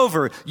 it's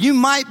over. You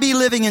might be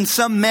living in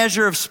some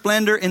measure of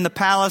splendor in the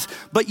palace,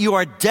 but you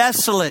are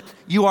desolate.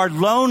 You are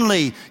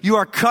lonely. You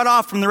are cut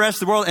off from the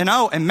rest of the world. And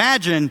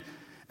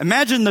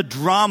imagine the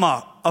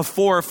drama of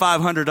 400 or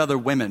 500 other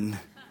women.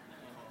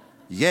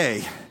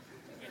 Yay.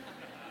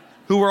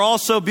 Who were all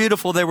so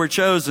beautiful they were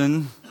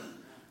chosen.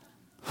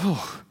 A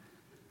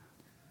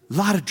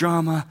lot of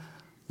drama,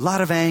 a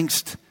lot of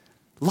angst,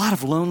 a lot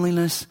of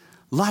loneliness,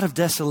 a lot of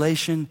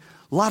desolation,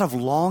 a lot of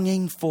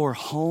longing for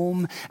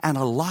home, and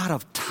a lot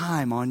of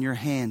time on your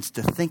hands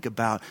to think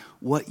about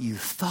what you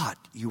thought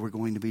you were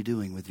going to be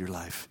doing with your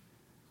life.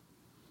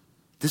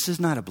 This is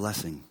not a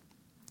blessing.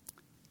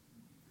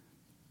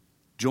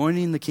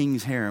 Joining the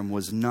king's harem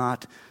was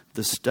not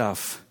the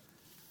stuff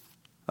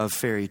of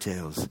fairy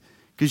tales.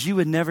 Because you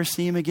would never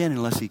see him again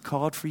unless he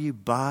called for you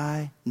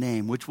by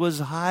name, which was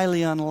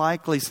highly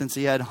unlikely since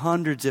he had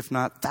hundreds, if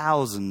not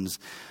thousands,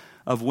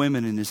 of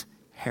women in his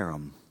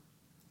harem.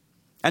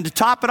 And to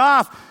top it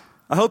off,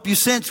 I hope you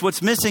sense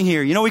what's missing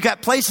here. You know, we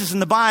got places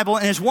in the Bible,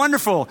 and it's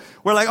wonderful.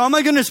 We're like, oh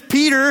my goodness,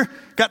 Peter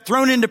got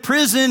thrown into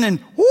prison, and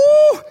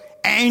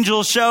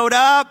angels showed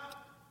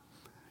up.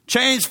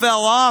 Chains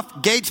fell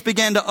off. Gates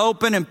began to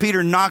open, and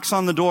Peter knocks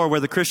on the door where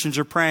the Christians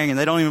are praying, and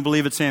they don't even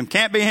believe it's him.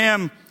 Can't be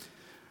him.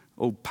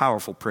 Oh,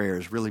 powerful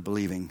prayers, really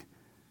believing.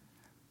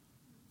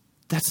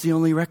 That's the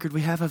only record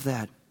we have of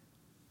that.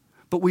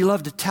 But we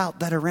love to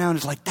tout that around.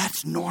 It's like,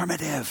 that's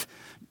normative.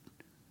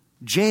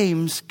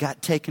 James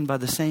got taken by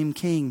the same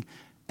king,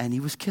 and he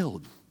was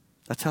killed.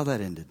 That's how that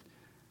ended.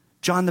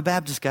 John the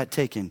Baptist got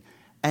taken,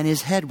 and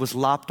his head was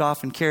lopped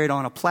off and carried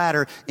on a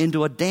platter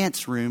into a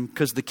dance room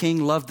because the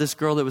king loved this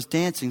girl that was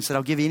dancing. Said,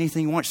 I'll give you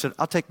anything you want. She said,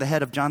 I'll take the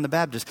head of John the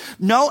Baptist.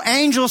 No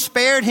angel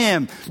spared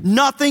him.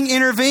 Nothing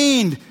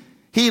intervened.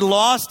 He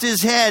lost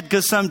his head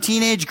because some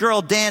teenage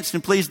girl danced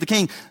and pleased the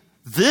king.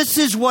 This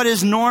is what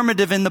is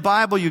normative in the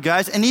Bible, you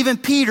guys. And even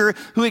Peter,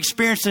 who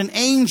experienced an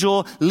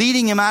angel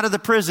leading him out of the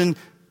prison,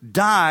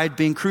 died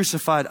being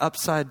crucified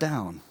upside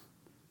down.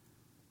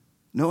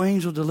 No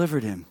angel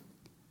delivered him.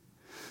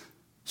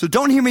 So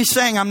don't hear me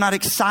saying I'm not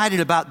excited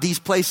about these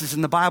places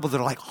in the Bible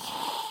that are like,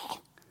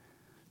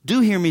 Do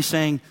hear me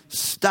saying,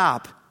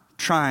 stop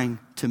trying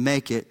to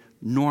make it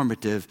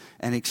normative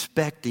and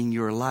expecting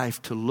your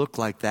life to look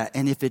like that.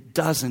 And if it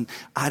doesn't,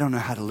 I don't know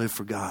how to live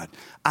for God.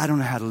 I don't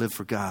know how to live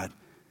for God.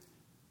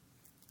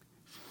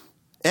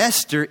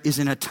 Esther is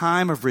in a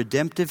time of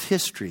redemptive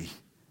history.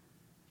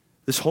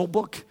 This whole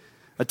book,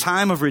 a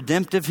time of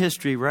redemptive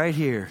history right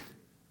here,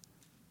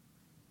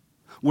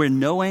 where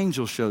no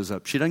angel shows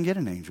up. She doesn't get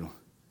an angel.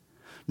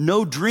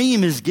 No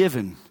dream is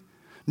given.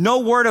 No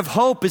word of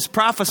hope is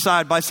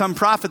prophesied by some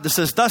prophet that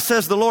says, thus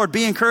says the Lord,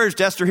 be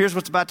encouraged, Esther, here's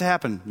what's about to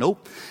happen.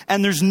 Nope.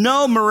 And there's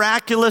no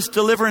miraculous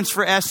deliverance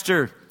for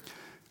Esther.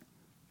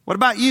 What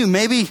about you?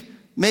 Maybe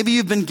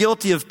you've been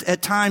guilty of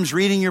at times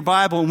reading your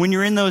Bible and when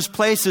you're in those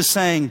places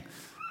saying,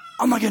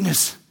 oh my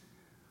goodness,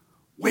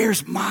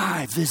 where's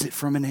my visit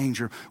from an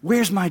angel?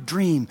 Where's my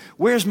dream?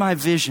 Where's my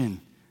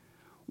vision?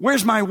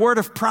 Where's my word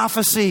of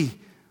prophecy?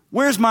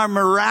 Where's my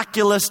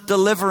miraculous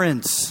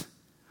deliverance?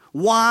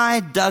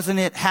 Why doesn't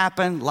it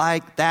happen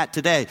like that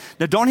today?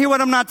 Now, don't hear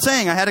what I'm not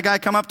saying. I had a guy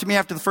come up to me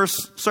after the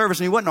first service,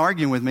 and he wasn't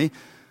arguing with me.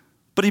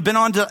 But he'd been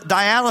on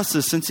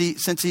dialysis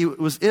since he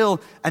was ill,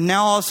 and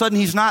now all of a sudden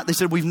he's not. They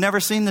said, we've never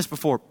seen this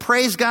before.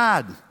 Praise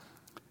God.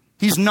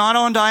 He's not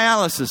on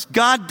dialysis.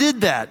 God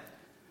did that.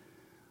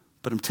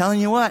 But I'm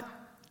telling you what,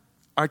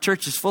 our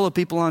church is full of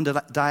people on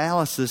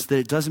dialysis that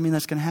it doesn't mean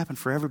that's going to happen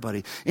for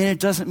everybody. And it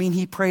doesn't mean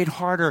he prayed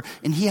harder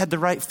and he had the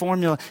right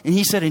formula and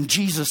he said in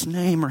Jesus'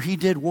 name or he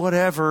did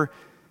whatever.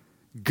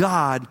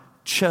 God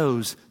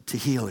chose to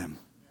heal him.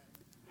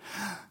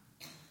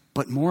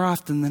 But more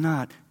often than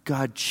not,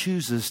 God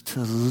chooses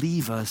to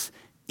leave us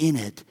in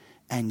it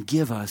and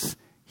give us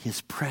his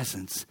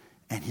presence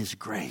and his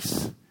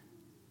grace.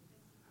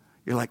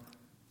 You're like,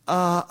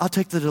 I'll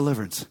take the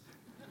deliverance.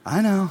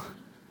 I know.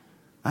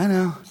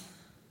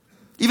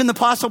 Even the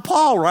Apostle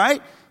Paul,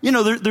 right? You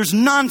know, there's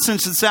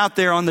nonsense that's out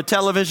there on the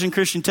television,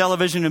 Christian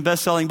television and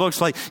best-selling books.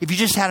 Like, if you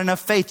just had enough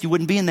faith, you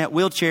wouldn't be in that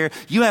wheelchair.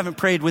 You haven't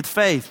prayed with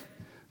faith.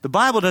 The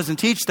Bible doesn't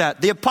teach that.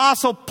 The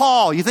Apostle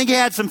Paul, you think he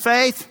had some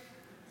faith?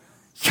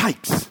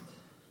 Yikes.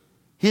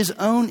 His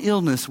own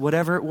illness,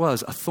 whatever it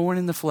was, a thorn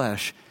in the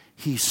flesh,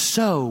 he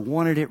so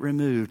wanted it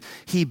removed.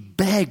 He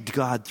begged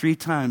God 3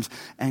 times,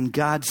 and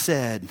God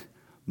said,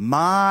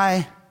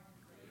 He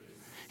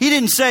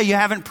didn't say you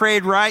haven't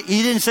prayed right.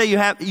 He didn't say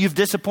you've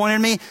disappointed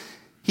me.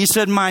 He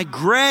said, my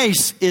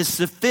grace is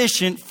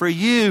sufficient for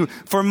you,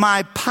 for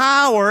my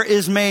power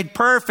is made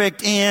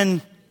perfect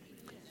in.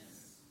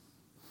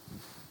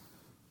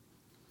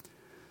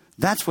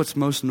 That's what's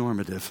most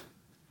normative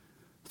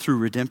through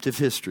redemptive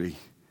history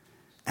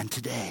and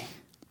today.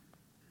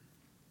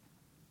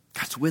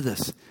 God's with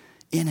us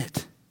in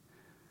it.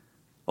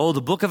 Oh, the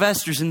book of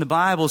Esther's in the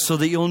Bible so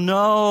that you'll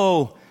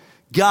know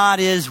God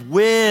is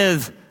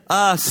with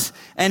us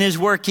and is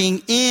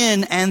working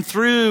in and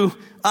through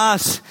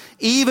us,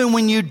 even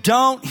when you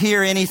don't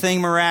hear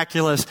anything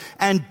miraculous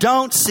and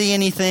don't see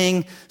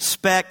anything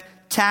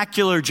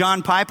spectacular.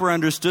 John Piper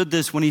understood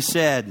this when he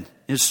said,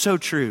 it's so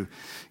true,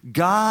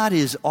 God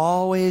is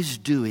always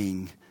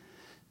doing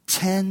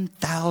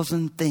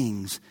 10,000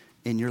 things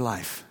in your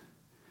life,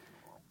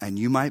 and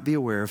you might be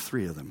aware of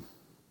 3 of them.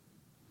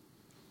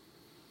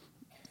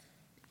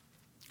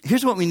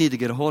 Here's what we need to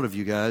get a hold of,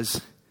 you guys.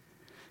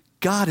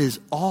 God is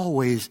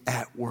always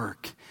at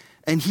work.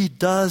 And he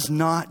does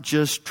not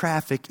just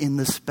traffic in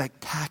the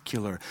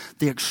spectacular,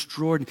 the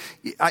extraordinary.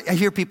 I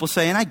hear people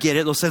say, and I get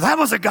it, they'll say, that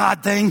was a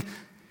God thing.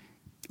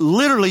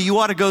 Literally, you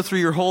ought to go through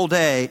your whole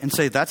day and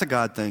say, that's a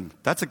God thing.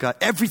 That's a God.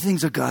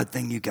 Everything's a God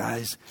thing, you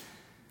guys.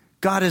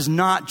 God is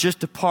not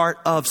just a part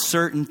of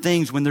certain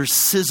things when there's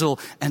sizzle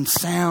and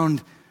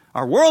sound.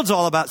 Our world's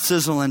all about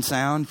sizzle and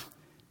sound.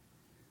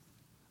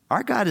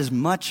 Our God is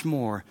much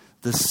more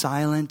the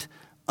silent,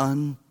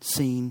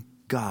 unseen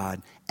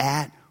God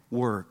at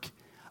work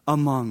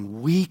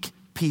among weak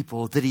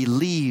people that he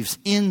leaves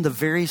in the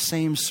very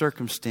same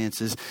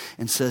circumstances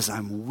and says,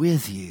 I'm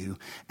with you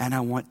and I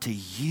want to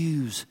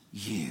use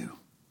you.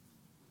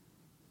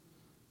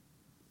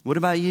 What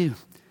about you?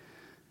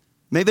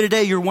 Maybe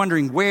today you're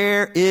wondering,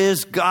 where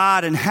is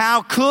God and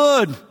how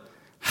could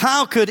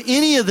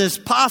any of this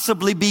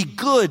possibly be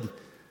good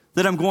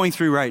that I'm going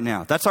through right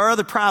now? That's our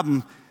other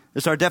problem.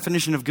 It's our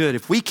definition of good.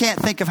 If we can't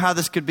think of how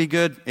this could be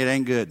good, it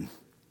ain't good.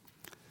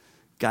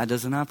 God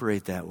doesn't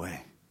operate that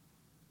way.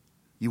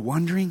 You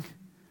wondering?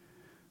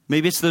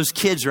 Maybe it's those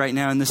kids right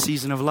now in this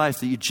season of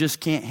life that you just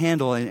can't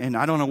handle. And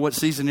I don't know what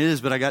season it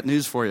is, but I got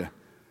news for you.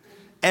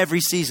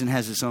 Every season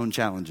has its own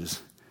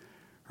challenges,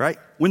 right?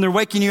 When they're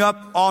waking you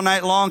up all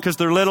night long because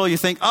they're little, you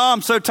think, oh,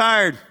 I'm so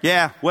tired.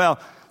 Yeah, well,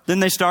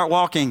 then they start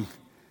walking and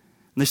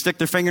they stick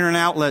their finger in an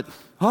outlet.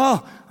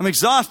 Oh, I'm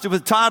exhausted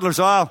with toddlers.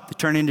 Oh, they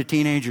turn into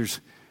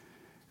teenagers.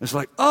 It's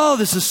like, oh,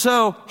 this is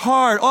so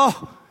hard.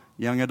 Oh,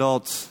 young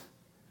adults.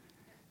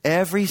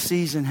 Every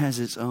season has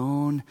its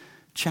own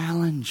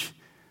challenge.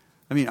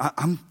 I mean,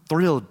 I'm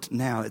thrilled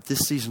now at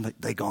this season. Like,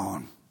 they're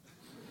gone.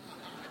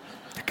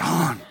 They're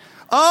gone.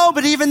 Oh,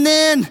 but even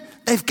then,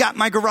 they've got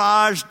my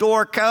garage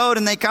door code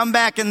and they come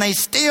back and they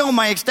steal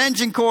my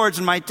extension cords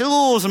and my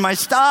tools and my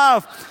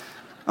stuff.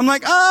 I'm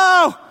like,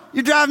 oh,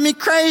 you're driving me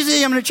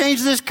crazy. I'm going to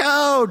change this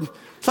code.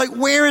 It's like,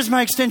 where is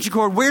my extension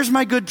cord? Where's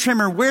my good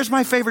trimmer? Where's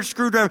my favorite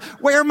screwdriver?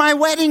 Where are my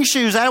wedding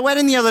shoes? I had a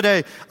wedding the other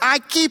day. I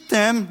keep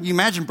them. You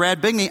imagine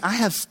Brad Bigney. I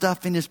have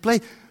stuff in his place.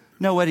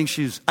 No wedding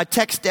shoes. I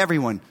text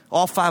everyone,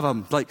 all 5 of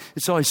them. Like,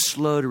 it's always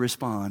slow to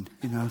respond.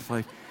 You know, it's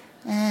like,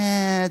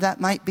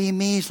 that might be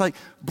me. It's like,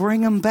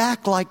 bring them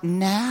back like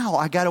now.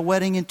 I got a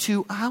wedding in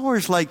 2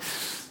 hours. Like,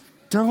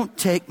 don't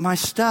take my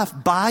stuff.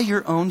 Buy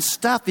your own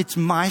stuff. It's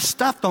my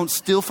stuff. Don't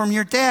steal from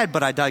your dad.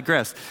 But I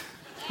digress.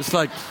 It's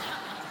like,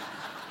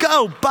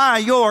 go buy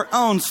your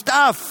own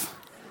stuff.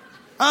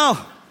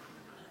 Oh,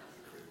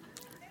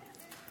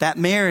 that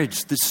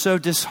marriage that's so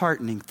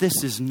disheartening.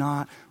 This is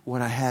not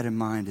what I had in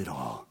mind at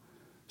all.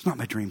 It's not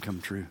my dream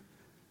come true.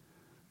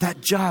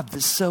 That job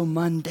that's so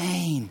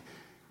mundane.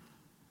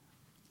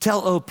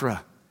 Tell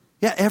Oprah,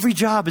 yeah, every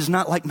job is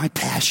not like my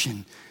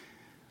passion.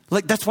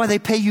 Like, that's why they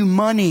pay you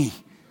money,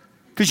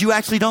 because you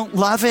actually don't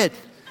love it.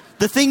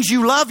 The things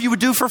you love, you would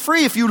do for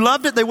free. If you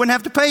loved it, they wouldn't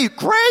have to pay you.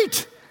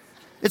 Great.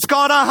 It's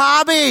called a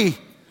hobby.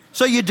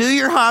 So you do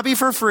your hobby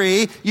for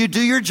free, you do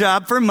your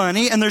job for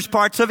money, and there's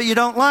parts of it you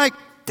don't like.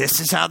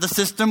 This is how the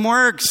system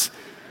works.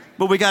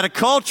 But we got a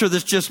culture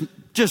that's just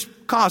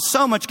caused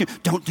so much.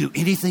 Don't do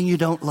anything you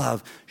don't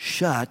love.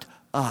 Shut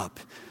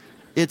up.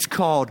 It's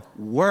called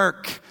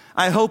work.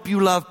 I hope you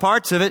love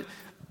parts of it.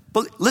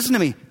 But listen to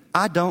me.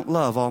 I don't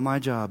love all my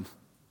job.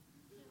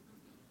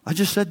 I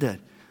just said that.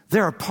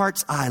 There are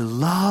parts I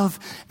love,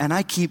 and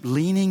I keep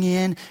leaning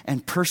in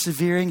and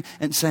persevering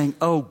and saying,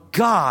 oh,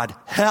 God,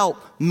 help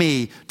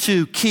me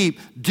to keep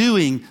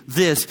doing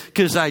this,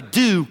 because I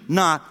do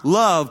not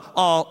love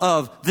all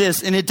of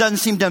this, and it doesn't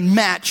seem to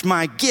match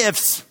my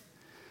gifts.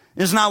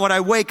 It's not what I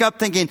wake up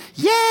thinking,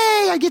 yay,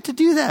 I get to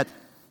do that.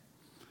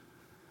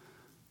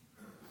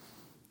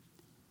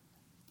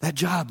 That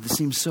job that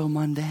seems so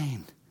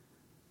mundane.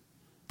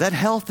 That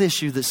health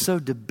issue that's so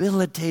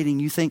debilitating,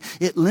 you think,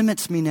 it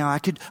limits me now. I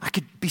could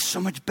be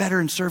so much better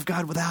and serve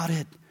God without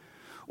it.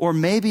 Or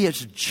maybe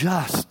it's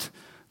just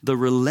the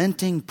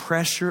relenting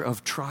pressure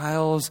of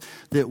trials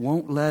that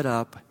won't let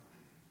up,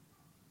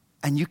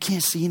 and you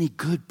can't see any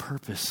good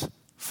purpose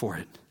for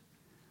it.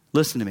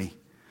 Listen to me.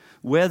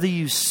 Whether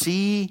you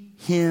see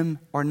him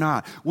or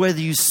not, whether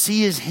you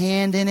see his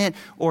hand in it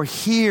or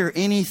hear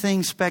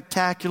anything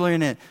spectacular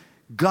in it,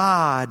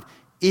 God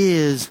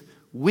is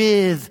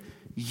with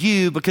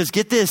you. Because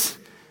get this,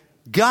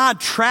 God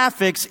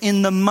traffics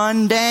in the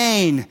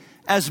mundane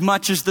as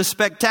much as the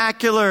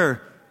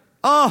spectacular.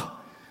 Oh,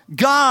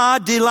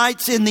 God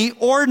delights in the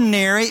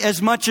ordinary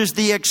as much as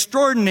the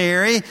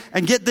extraordinary.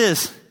 And get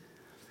this,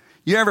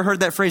 you ever heard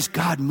that phrase,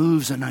 God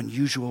moves in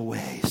unusual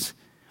ways?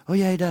 Oh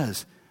yeah, he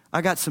does.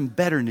 I got some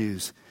better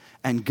news.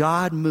 And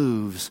God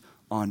moves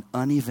on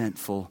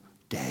uneventful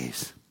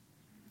days.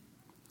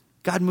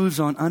 God moves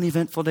on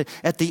uneventful days.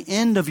 At the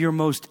end of your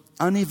most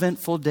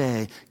uneventful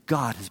day,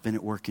 God has been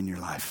at work in your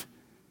life.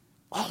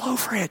 All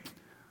over it.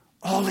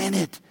 All in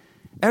it.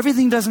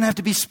 Everything doesn't have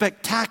to be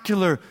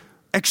spectacular,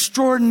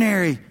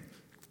 extraordinary.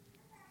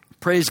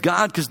 Praise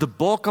God, because the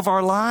bulk of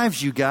our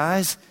lives, you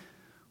guys,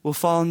 will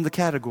fall in the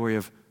category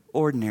of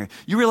ordinary.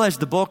 You realize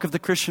the bulk of the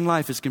Christian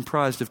life is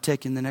comprised of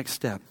taking the next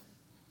step.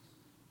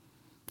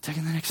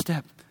 Taking the next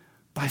step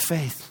by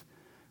faith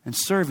and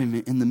serving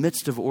Him in the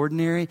midst of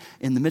ordinary,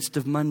 in the midst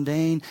of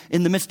mundane,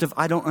 in the midst of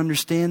I don't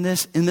understand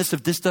this, in the midst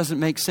of this doesn't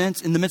make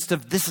sense, in the midst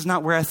of this is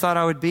not where I thought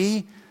I would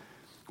be.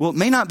 Well, it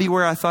may not be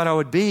where I thought I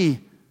would be,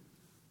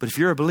 but if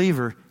you're a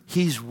believer,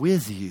 He's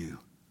with you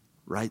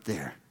right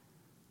there.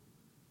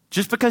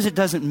 Just because it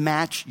doesn't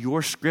match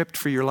your script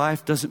for your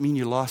life doesn't mean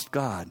you lost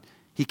God.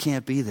 He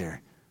can't be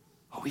there.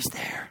 Oh, He's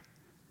there.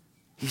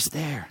 He's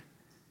there.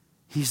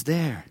 He's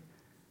there.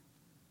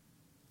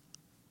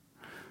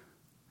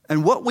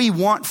 And what we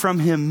want from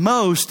Him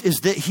most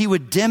is that He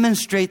would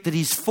demonstrate that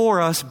He's for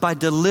us by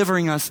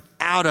delivering us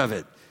out of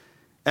it.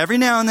 Every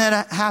now and then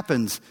that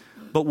happens.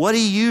 But what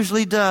He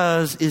usually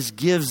does is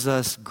gives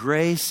us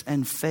grace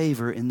and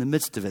favor in the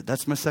midst of it.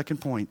 That's my second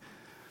point.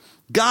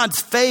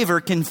 God's favor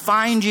can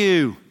find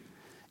you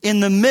in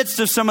the midst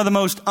of some of the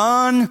most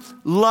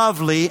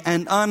unlovely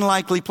and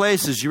unlikely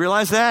places. You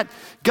realize that?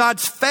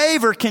 God's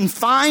favor can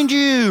find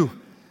you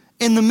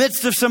in the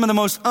midst of some of the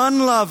most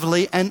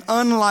unlovely and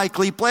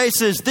unlikely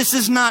places. This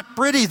is not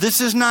pretty.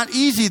 This is not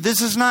easy.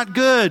 This is not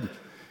good.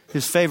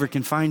 His favor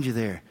can find you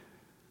there.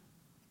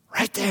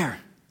 Right there.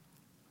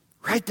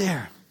 Right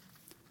there.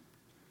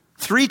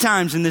 3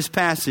 times in this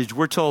passage,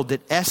 we're told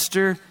that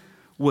Esther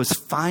was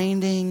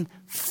finding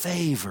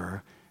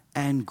favor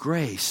and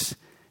grace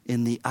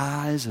in the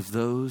eyes of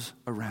those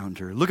around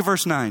her. Look at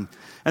verse 9.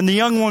 And the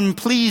young woman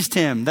pleased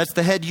him. That's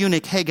the head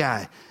eunuch,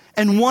 Haggai,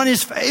 and won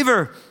his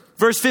favor.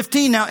 Verse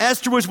 15, now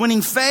Esther was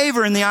winning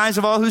favor in the eyes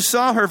of all who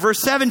saw her. Verse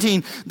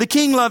 17, the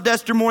king loved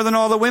Esther more than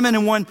all the women,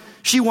 and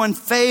she won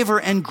favor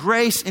and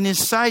grace in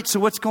his sight. So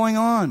what's going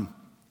on?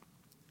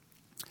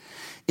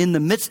 In the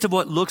midst of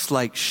what looks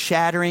like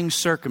shattering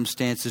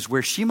circumstances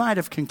where she might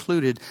have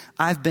concluded,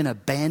 I've been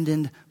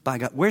abandoned by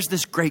God. Where's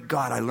this great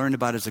God I learned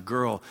about as a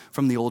girl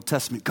from the Old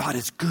Testament? God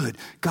is good.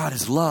 God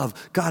is love.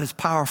 God is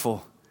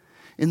powerful.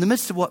 In the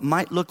midst of what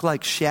might look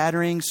like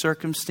shattering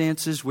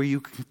circumstances where you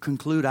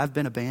conclude I've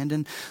been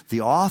abandoned,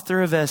 the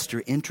author of Esther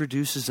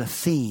introduces a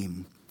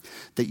theme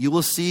that you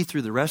will see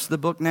through the rest of the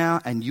book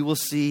now and you will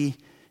see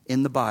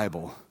in the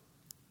Bible.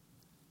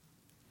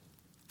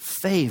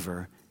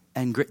 Favor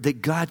and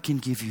that God can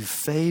give you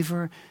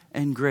favor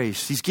and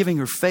grace. He's giving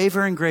her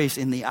favor and grace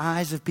in the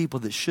eyes of people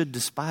that should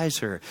despise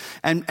her.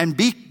 And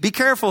be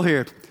careful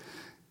here.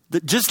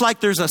 That just like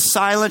there's a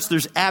silence,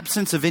 there's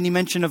absence of any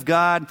mention of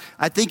God,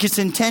 I think it's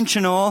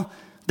intentional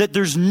that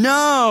there's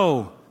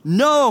no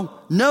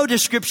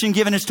description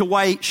given as to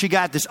why she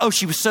got this. Oh,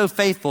 she was so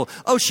faithful.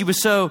 Oh, she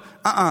was so,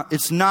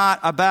 It's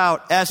not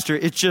about Esther.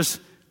 It's just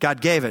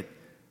God gave it.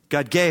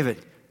 God gave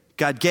it.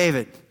 God gave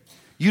it.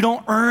 You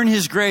don't earn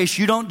His grace.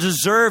 You don't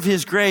deserve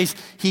His grace.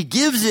 He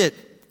gives it.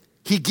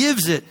 He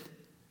gives it.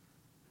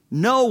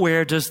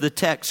 Nowhere does the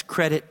text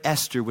credit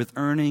Esther with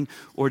earning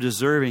or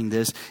deserving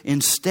this.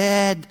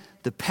 Instead,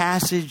 the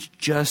passage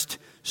just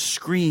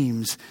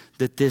screams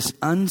that this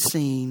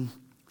unseen,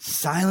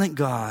 silent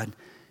God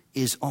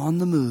is on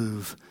the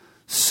move,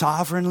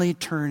 sovereignly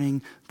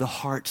turning the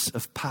hearts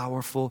of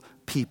powerful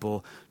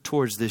people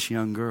towards this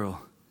young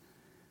girl.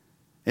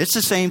 It's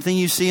the same thing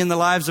you see in the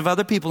lives of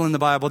other people in the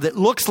Bible that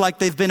looks like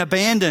they've been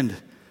abandoned,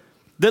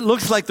 that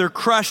looks like they're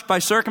crushed by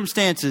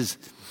circumstances.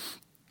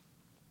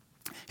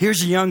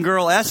 Here's a young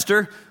girl,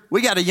 Esther.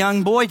 We got a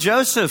young boy,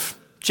 Joseph.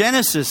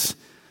 Genesis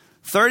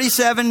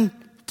 37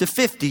 to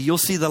 50. You'll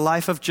see the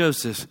life of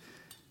Joseph.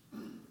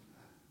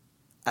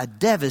 A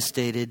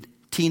devastated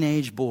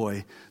teenage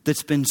boy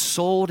that's been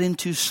sold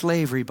into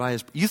slavery by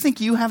his... You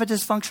think you have a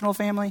dysfunctional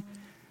family?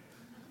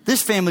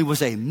 This family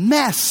was a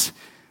mess.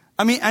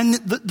 I mean, and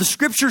the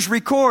scriptures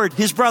record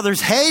his brothers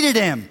hated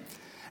him.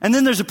 And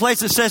then there's a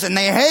place that says, and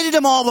they hated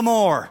him all the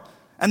more.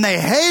 And they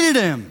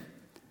hated him.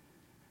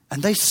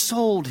 And they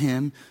sold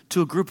him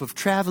to a group of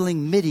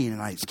traveling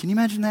Midianites. Can you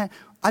imagine that?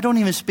 I don't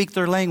even speak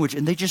their language.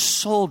 And they just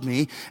sold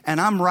me.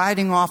 And I'm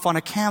riding off on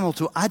a camel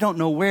to I don't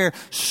know where,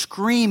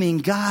 screaming,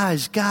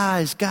 guys,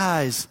 guys,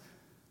 guys.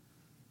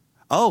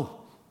 Oh,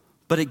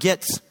 but it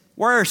gets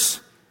worse.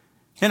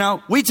 You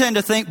know, we tend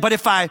to think, but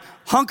if I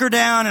hunker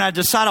down and I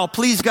decide I'll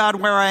please God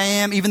where I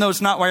am, even though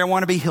it's not where I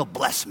want to be, He'll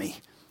bless me.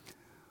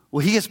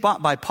 Well, he gets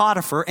bought by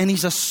Potiphar, and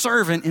he's a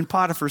servant in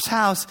Potiphar's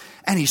house,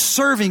 and he's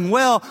serving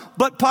well,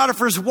 but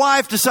Potiphar's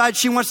wife decides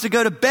she wants to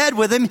go to bed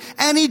with him,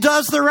 and he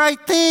does the right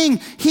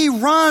thing. He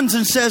runs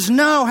and says,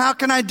 no, how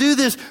can I do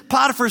this?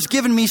 Potiphar's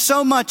given me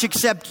so much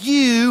except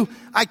you.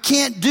 I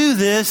can't do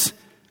this.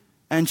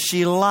 And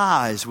she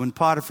lies when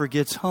Potiphar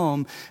gets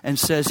home and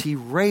says he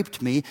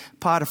raped me.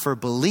 Potiphar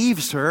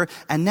believes her,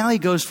 and now he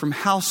goes from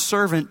house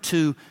servant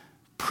to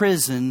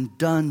prison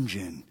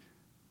dungeon.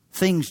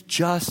 Things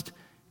just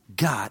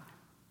got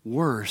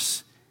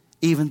worse,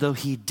 even though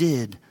he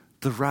did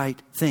the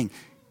right thing.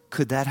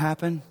 Could that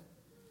happen?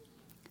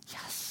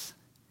 Yes.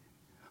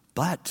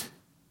 But,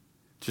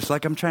 just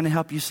like I'm trying to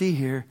help you see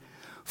here,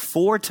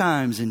 4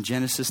 times in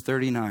Genesis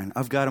 39,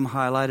 I've got them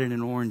highlighted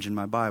in orange in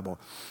my Bible.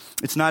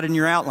 It's not in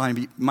your outline,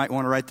 but you might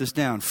want to write this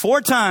down. 4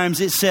 times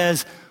it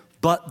says,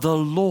 but the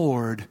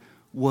Lord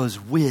was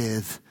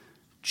with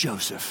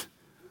Joseph.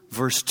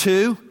 Verse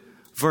 2,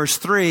 verse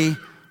 3,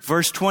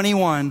 verse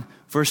 21,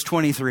 verse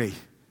 23.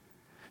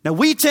 Now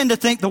we tend to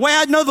think the way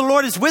I know the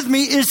Lord is with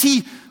me is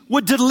he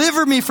would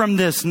deliver me from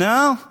this.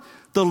 No,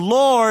 the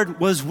Lord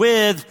was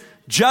with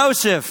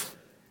Joseph.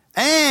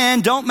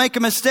 And don't make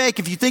a mistake.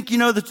 If you think you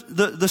know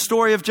the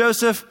story of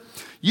Joseph,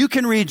 you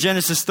can read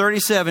Genesis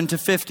 37 to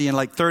 50 in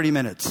like 30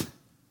 minutes.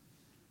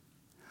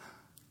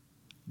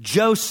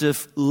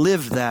 Joseph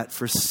lived that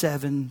for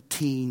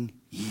 17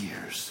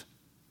 years.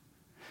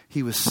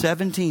 He was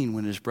 17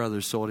 when his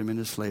brothers sold him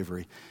into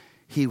slavery.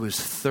 He was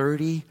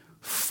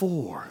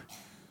 34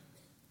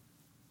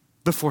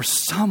 before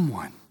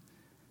someone,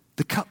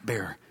 the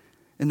cupbearer,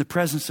 in the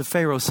presence of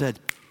Pharaoh said,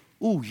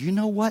 "Oh, you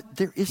know what?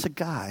 There is a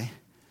guy."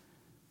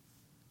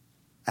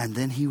 And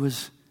then he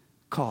was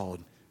called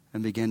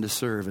and began to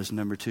serve as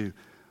number 2.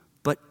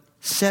 But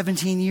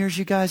 17 years,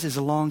 you guys, is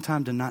a long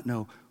time to not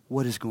know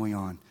what is going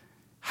on.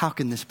 How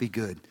can this be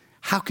good?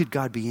 How could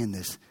God be in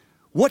this?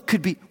 What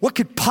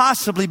could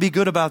possibly be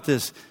good about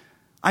this?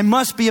 I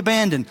must be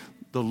abandoned.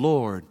 The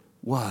Lord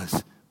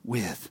was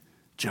with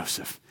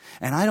Joseph.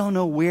 And I don't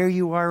know where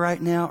you are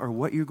right now or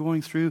what you're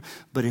going through,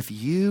 but if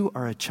you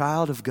are a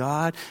child of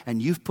God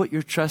and you've put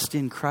your trust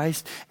in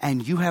Christ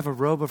and you have a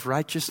robe of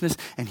righteousness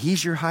and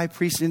he's your high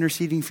priest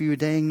interceding for you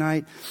day and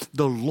night,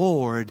 the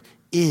Lord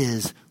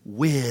is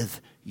with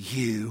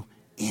you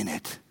in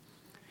it.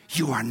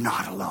 You are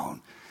not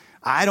alone.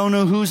 I don't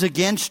know who's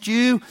against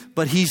you,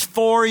 but he's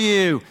for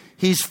you.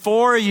 He's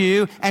for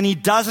you, and he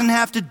doesn't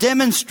have to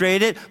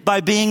demonstrate it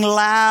by being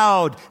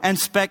loud and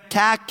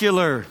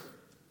spectacular.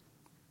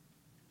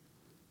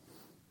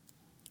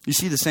 You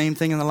see the same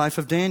thing in the life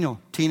of Daniel,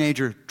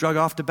 teenager, drug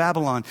off to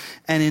Babylon.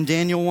 And in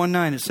Daniel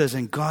 1:9 it says,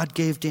 and God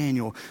gave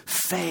Daniel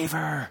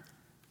favor.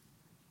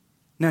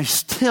 Now he's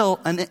still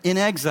in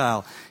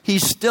exile.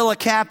 He's still a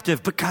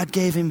captive, but God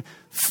gave him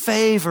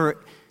favor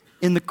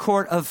in the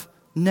court of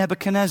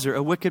Nebuchadnezzar,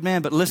 a wicked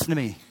man. But listen to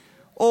me.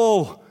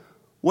 Oh,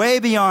 way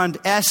beyond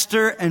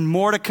Esther and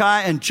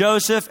Mordecai and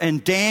Joseph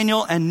and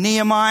Daniel and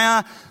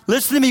Nehemiah.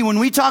 Listen to me. When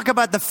we talk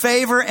about the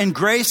favor and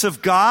grace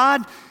of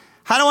God,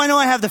 how do I know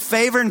I have the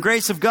favor and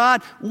grace of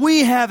God?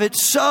 We have it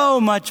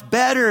so much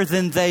better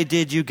than they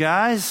did, you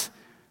guys.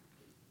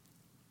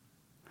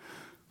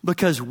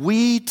 Because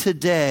we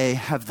today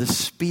have the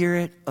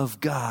Spirit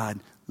of God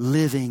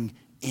living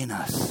in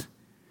us.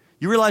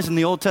 You realize in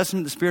the Old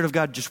Testament, the Spirit of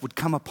God just would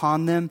come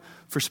upon them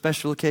for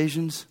special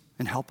occasions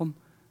and help them?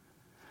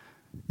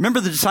 Remember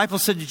the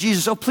disciples said to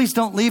Jesus, "Oh, please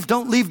don't leave,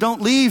 don't leave,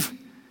 don't leave."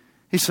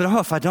 He said, "Oh,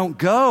 if I don't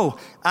go,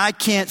 I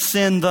can't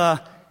send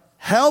the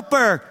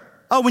helper."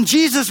 Oh, when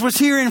Jesus was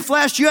here in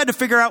flesh, you had to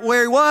figure out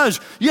where he was.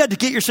 You had to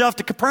get yourself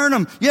to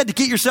Capernaum. You had to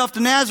get yourself to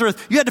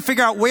Nazareth. You had to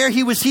figure out where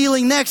he was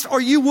healing next,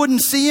 or you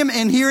wouldn't see him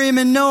and hear him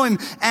and know him.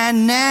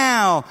 And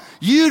now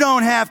you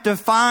don't have to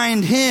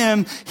find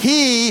him.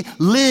 He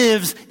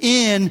lives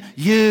in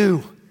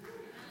you.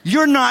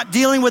 You're not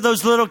dealing with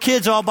those little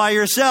kids all by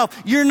yourself.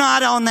 You're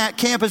not on that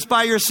campus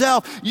by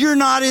yourself. You're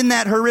not in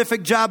that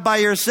horrific job by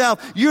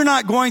yourself. You're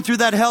not going through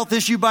that health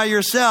issue by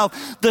yourself.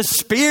 The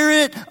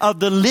Spirit of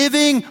the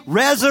living,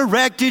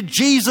 resurrected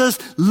Jesus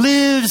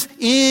lives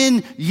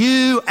in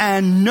you,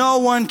 and no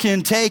one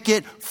can take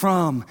it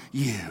from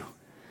you.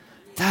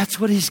 That's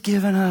what he's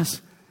given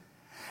us.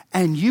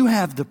 And you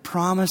have the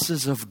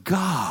promises of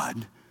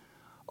God.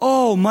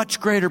 Oh,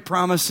 much greater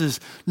promises,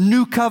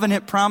 new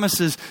covenant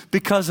promises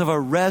because of a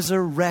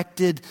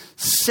resurrected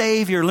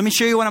Savior. Let me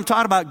show you what I'm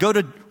talking about. Go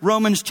to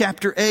Romans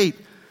chapter 8.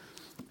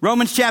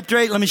 Romans chapter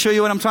 8, let me show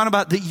you what I'm talking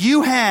about. That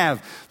you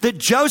have, that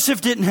Joseph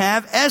didn't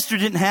have, Esther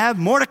didn't have,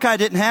 Mordecai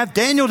didn't have,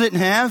 Daniel didn't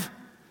have.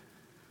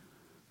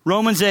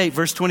 Romans 8,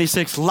 verse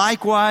 26.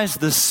 Likewise,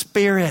 the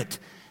Spirit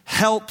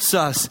helps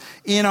us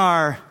in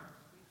our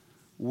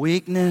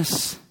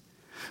weakness.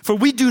 For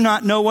we do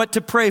not know what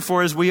to pray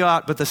for as we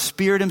ought, but the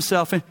Spirit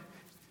himself.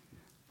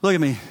 Look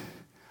at me.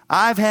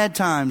 I've had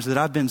times that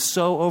I've been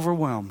so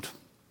overwhelmed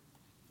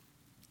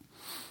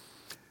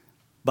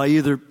by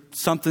either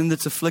something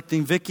that's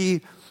afflicting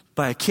Vicky,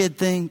 by a kid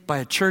thing, by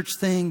a church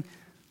thing,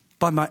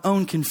 by my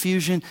own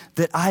confusion,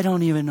 that I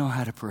don't even know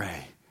how to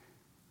pray.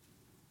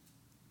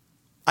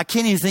 I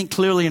can't even think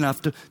clearly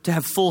enough to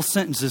have full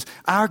sentences.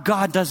 Our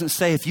God doesn't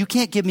say, if you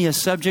can't give me a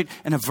subject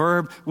and a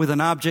verb with an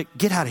object,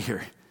 get out of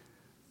here.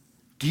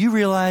 Do you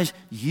realize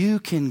you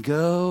can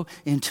go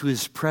into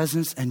his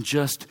presence and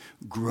just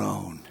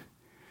groan?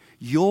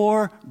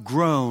 Your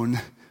groan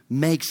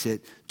makes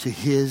it to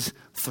his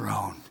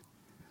throne.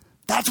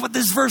 That's what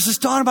this verse is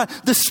talking about.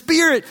 The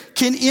Spirit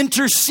can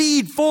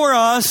intercede for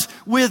us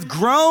with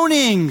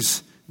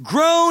groanings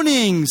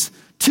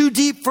too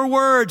deep for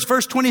words.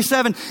 Verse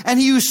 27, and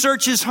he who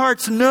searches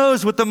hearts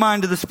knows what the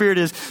mind of the Spirit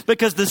is,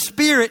 because the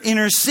Spirit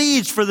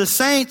intercedes for the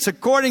saints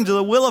according to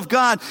the will of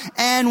God.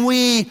 And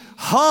we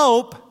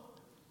hope,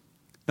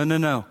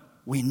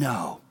 we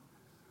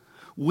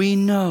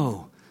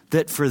know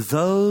that for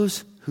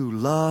those who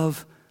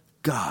love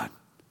God.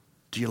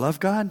 Do you love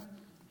God?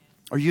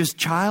 Are you his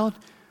child?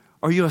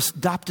 Are you an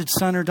adopted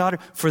son or daughter?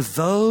 For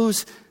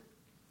those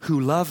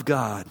who love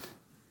God,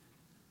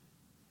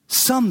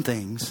 some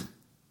things,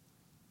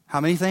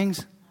 how many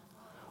things?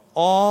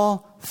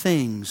 All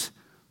things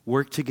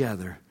work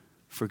together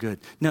for good.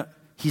 Now,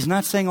 he's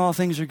not saying all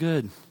things are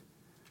good.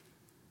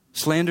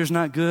 Slander's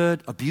not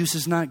good. Abuse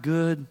is not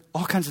good.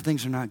 All kinds of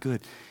things are not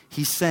good.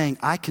 He's saying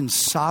I can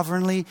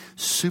sovereignly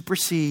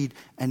supersede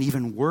and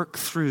even work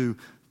through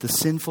the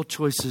sinful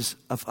choices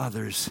of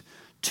others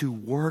to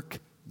work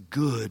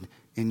good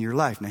in your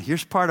life. Now,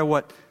 here's part of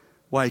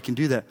why he can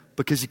do that.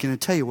 Because he can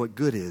tell you what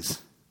good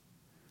is.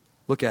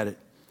 Look at it.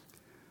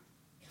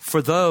 For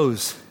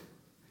those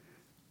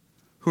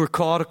who are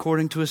called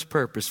according to his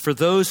purpose, for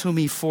those whom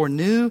he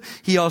foreknew,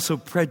 he also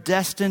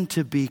predestined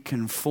to be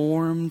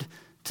conformed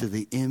to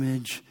the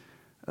image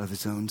of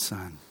his own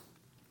Son.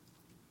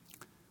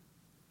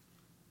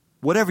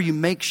 Whatever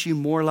makes you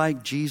more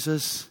like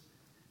Jesus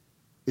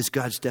is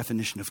God's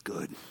definition of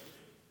good.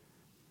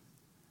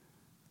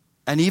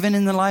 And even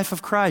in the life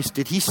of Christ,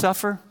 did he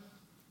suffer?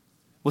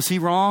 Was he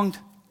wronged?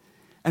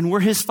 And we're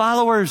his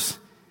followers.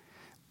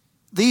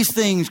 These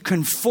things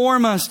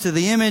conform us to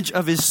the image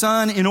of his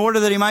Son in order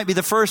that he might be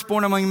the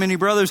firstborn among many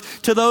brothers.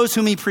 To those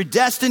whom he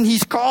predestined,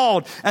 he's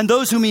called. And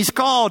those whom he's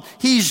called,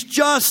 he's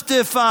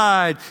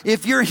justified.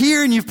 If you're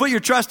here and you've put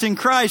your trust in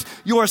Christ,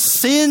 your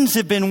sins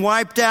have been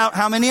wiped out.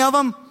 How many of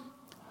them?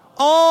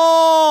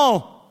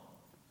 All.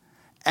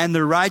 And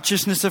the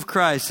righteousness of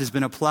Christ has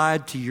been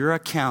applied to your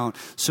account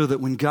so that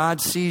when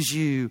God sees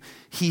you,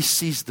 he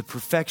sees the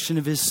perfection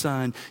of his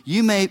Son.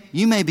 You may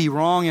be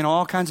wrong in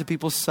all kinds of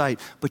people's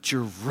sight, but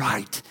you're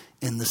right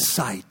in the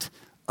sight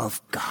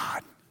of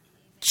God.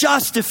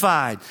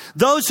 Justified.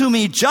 Those whom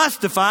he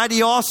justified,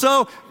 he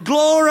also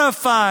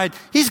glorified.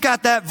 He's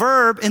got that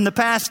verb in the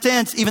past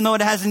tense, even though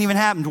it hasn't even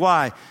happened.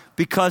 Why?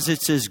 Because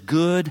it's as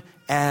good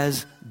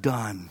as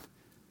done.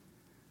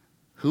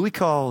 Who he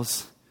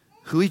calls,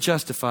 who he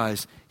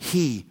justifies,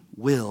 he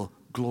will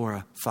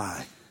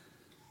glorify.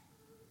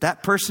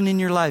 That person in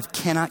your life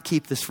cannot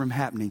keep this from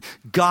happening.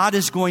 God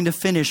is going to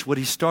finish what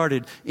he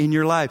started in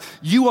your life.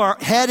 You are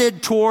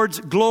headed towards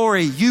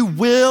glory. You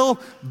will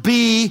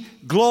be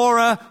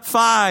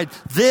glorified.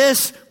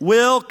 This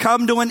will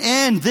come to an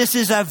end. This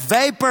is a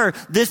vapor.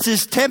 This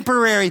is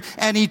temporary,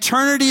 and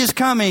eternity is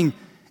coming.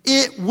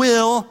 It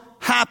will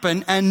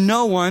happen, and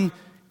no one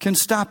can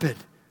stop it.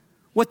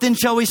 What then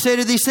shall we say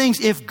to these things?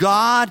 If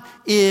God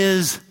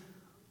is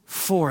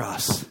for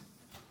us,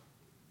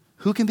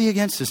 who can be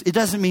against us? It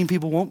doesn't mean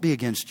people won't be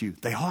against you.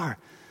 They are.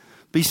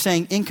 But he's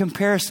saying in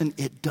comparison,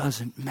 it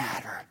doesn't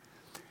matter.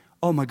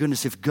 Oh my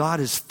goodness, if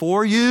God is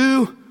for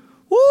you,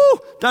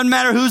 doesn't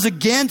matter who's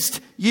against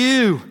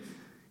you.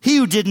 He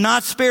who did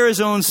not spare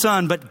his own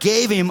Son, but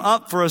gave him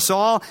up for us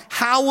all,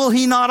 how will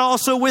he not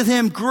also with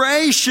him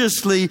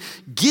graciously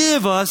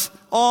give us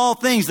all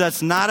things?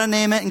 That's not a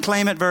name it and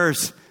claim it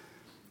verse.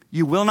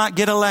 You will not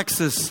get a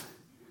Lexus.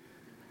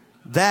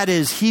 That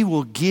is, he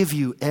will give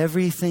you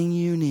everything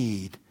you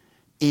need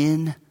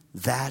in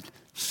that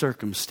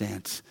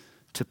circumstance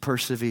to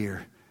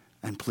persevere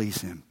and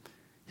please him.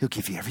 He'll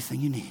give you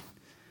everything you need.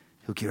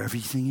 He'll give you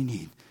everything you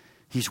need.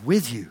 He's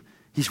with you.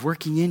 He's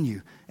working in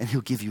you, and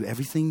he'll give you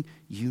everything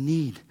you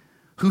need.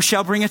 Who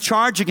shall bring a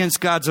charge against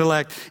God's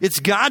elect?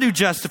 It's God who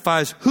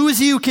justifies. Who is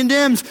he who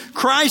condemns?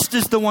 Christ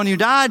is the one who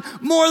died.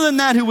 More than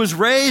that, who was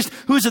raised,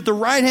 who is at the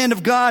right hand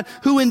of God,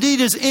 who indeed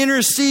is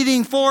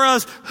interceding for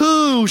us.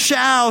 Who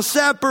shall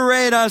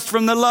separate us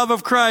from the love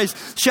of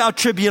Christ? Shall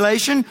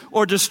tribulation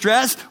or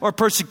distress or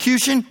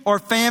persecution or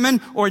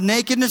famine or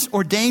nakedness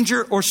or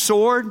danger or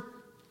sword?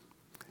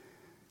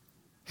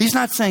 He's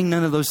not saying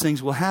none of those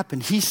things will happen.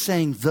 He's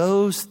saying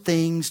those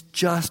things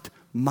just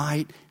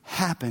might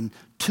happen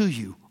to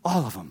you.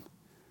 All of them.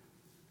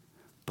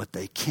 But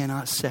they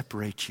cannot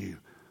separate you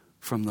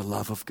from the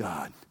love of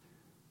God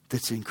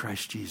that's in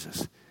Christ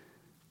Jesus.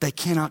 They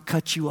cannot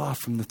cut you off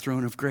from the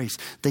throne of grace.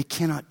 They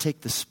cannot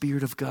take the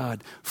Spirit of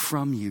God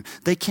from you.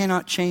 They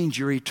cannot change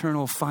your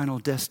eternal final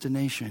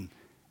destination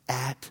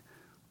at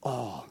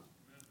all.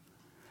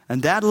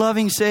 And that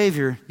loving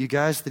Savior, you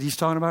guys, that he's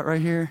talking about right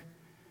here,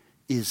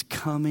 is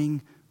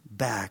coming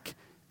back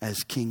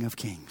as King of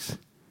Kings.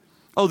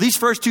 Oh, these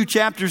first two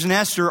chapters in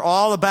Esther are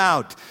all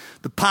about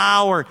the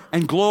power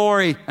and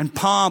glory and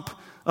pomp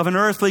of an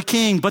earthly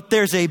king. But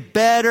there's a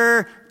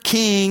better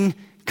king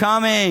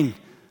coming.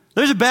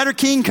 There's a better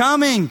king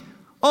coming.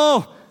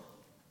 Oh,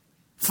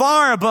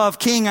 far above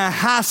King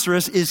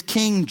Ahasuerus is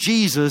King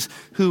Jesus,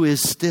 who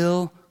is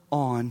still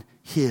on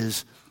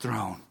his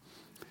throne.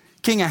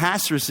 King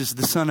Ahasuerus is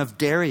the son of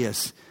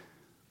Darius,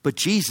 but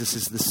Jesus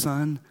is the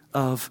Son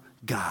of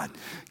God.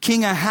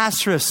 King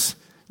Ahasuerus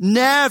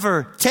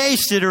never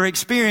tasted or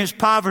experienced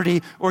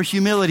poverty or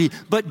humility,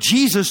 but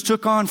Jesus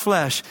took on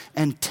flesh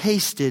and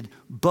tasted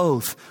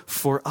both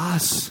for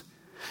us.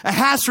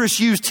 Ahasuerus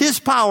used his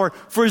power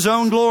for his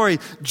own glory.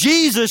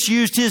 Jesus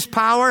used his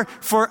power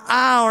for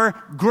our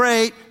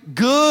great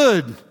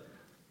good.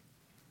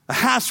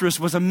 Ahasuerus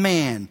was a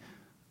man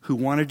who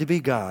wanted to be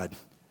God.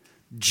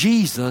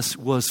 Jesus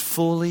was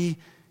fully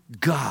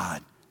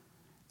God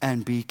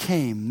and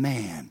became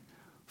man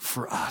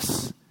for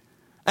us.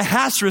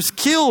 Ahasuerus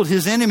killed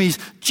his enemies.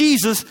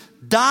 Jesus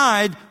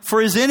died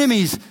for his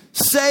enemies,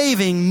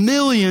 saving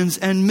millions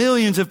and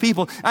millions of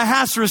people.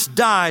 Ahasuerus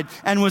died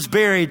and was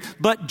buried,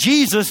 but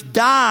Jesus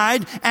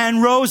died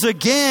and rose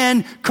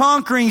again,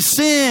 conquering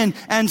sin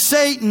and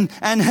Satan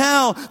and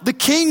hell. The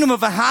kingdom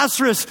of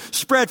Ahasuerus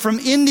spread from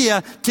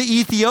India to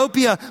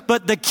Ethiopia,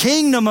 but the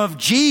kingdom of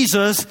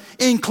Jesus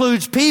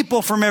includes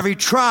people from every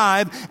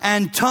tribe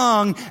and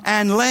tongue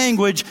and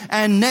language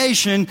and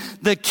nation.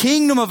 The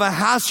kingdom of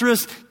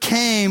Ahasuerus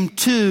came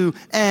to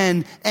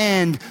an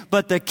end,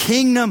 but the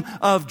kingdom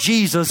of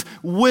Jesus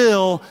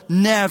will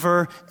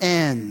never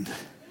end.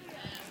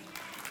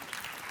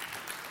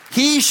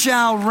 He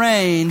shall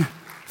reign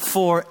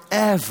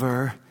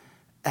forever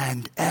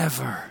and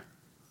ever.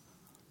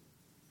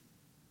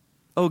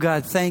 Oh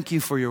God, thank you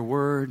for your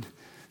word.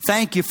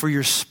 Thank you for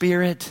your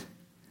Spirit.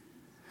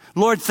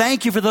 Lord,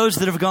 thank you for those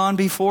that have gone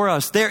before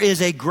us. There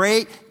is a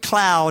great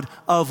cloud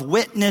of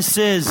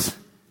witnesses,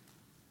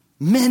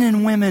 men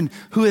and women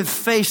who have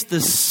faced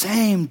the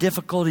same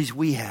difficulties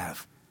we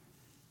have.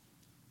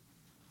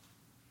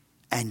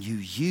 And you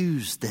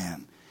use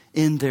them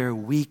in their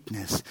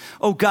weakness.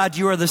 Oh God,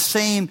 you are the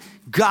same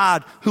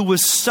God who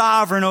was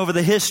sovereign over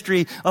the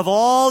history of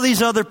all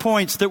these other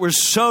points that were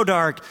so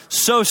dark,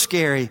 so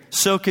scary,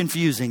 so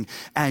confusing.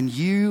 And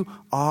you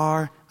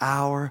are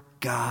our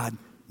God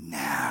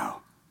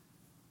now.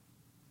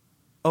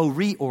 Oh,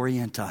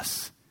 reorient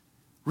us.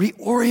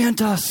 Reorient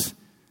us.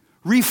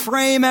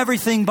 Reframe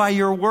everything by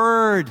your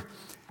word.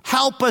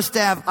 Help us to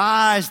have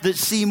eyes that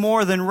see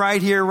more than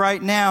right here,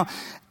 right now.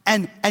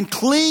 And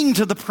cling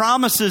to the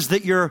promises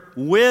that you're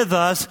with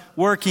us,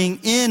 working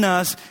in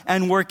us,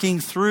 and working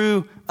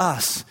through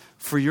us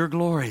for your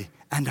glory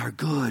and our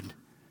good.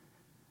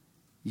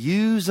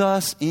 Use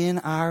us in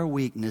our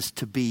weakness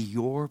to be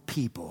your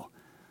people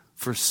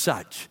for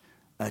such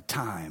a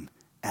time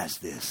as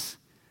this.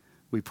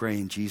 We pray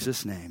in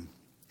Jesus' name.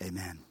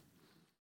 Amen.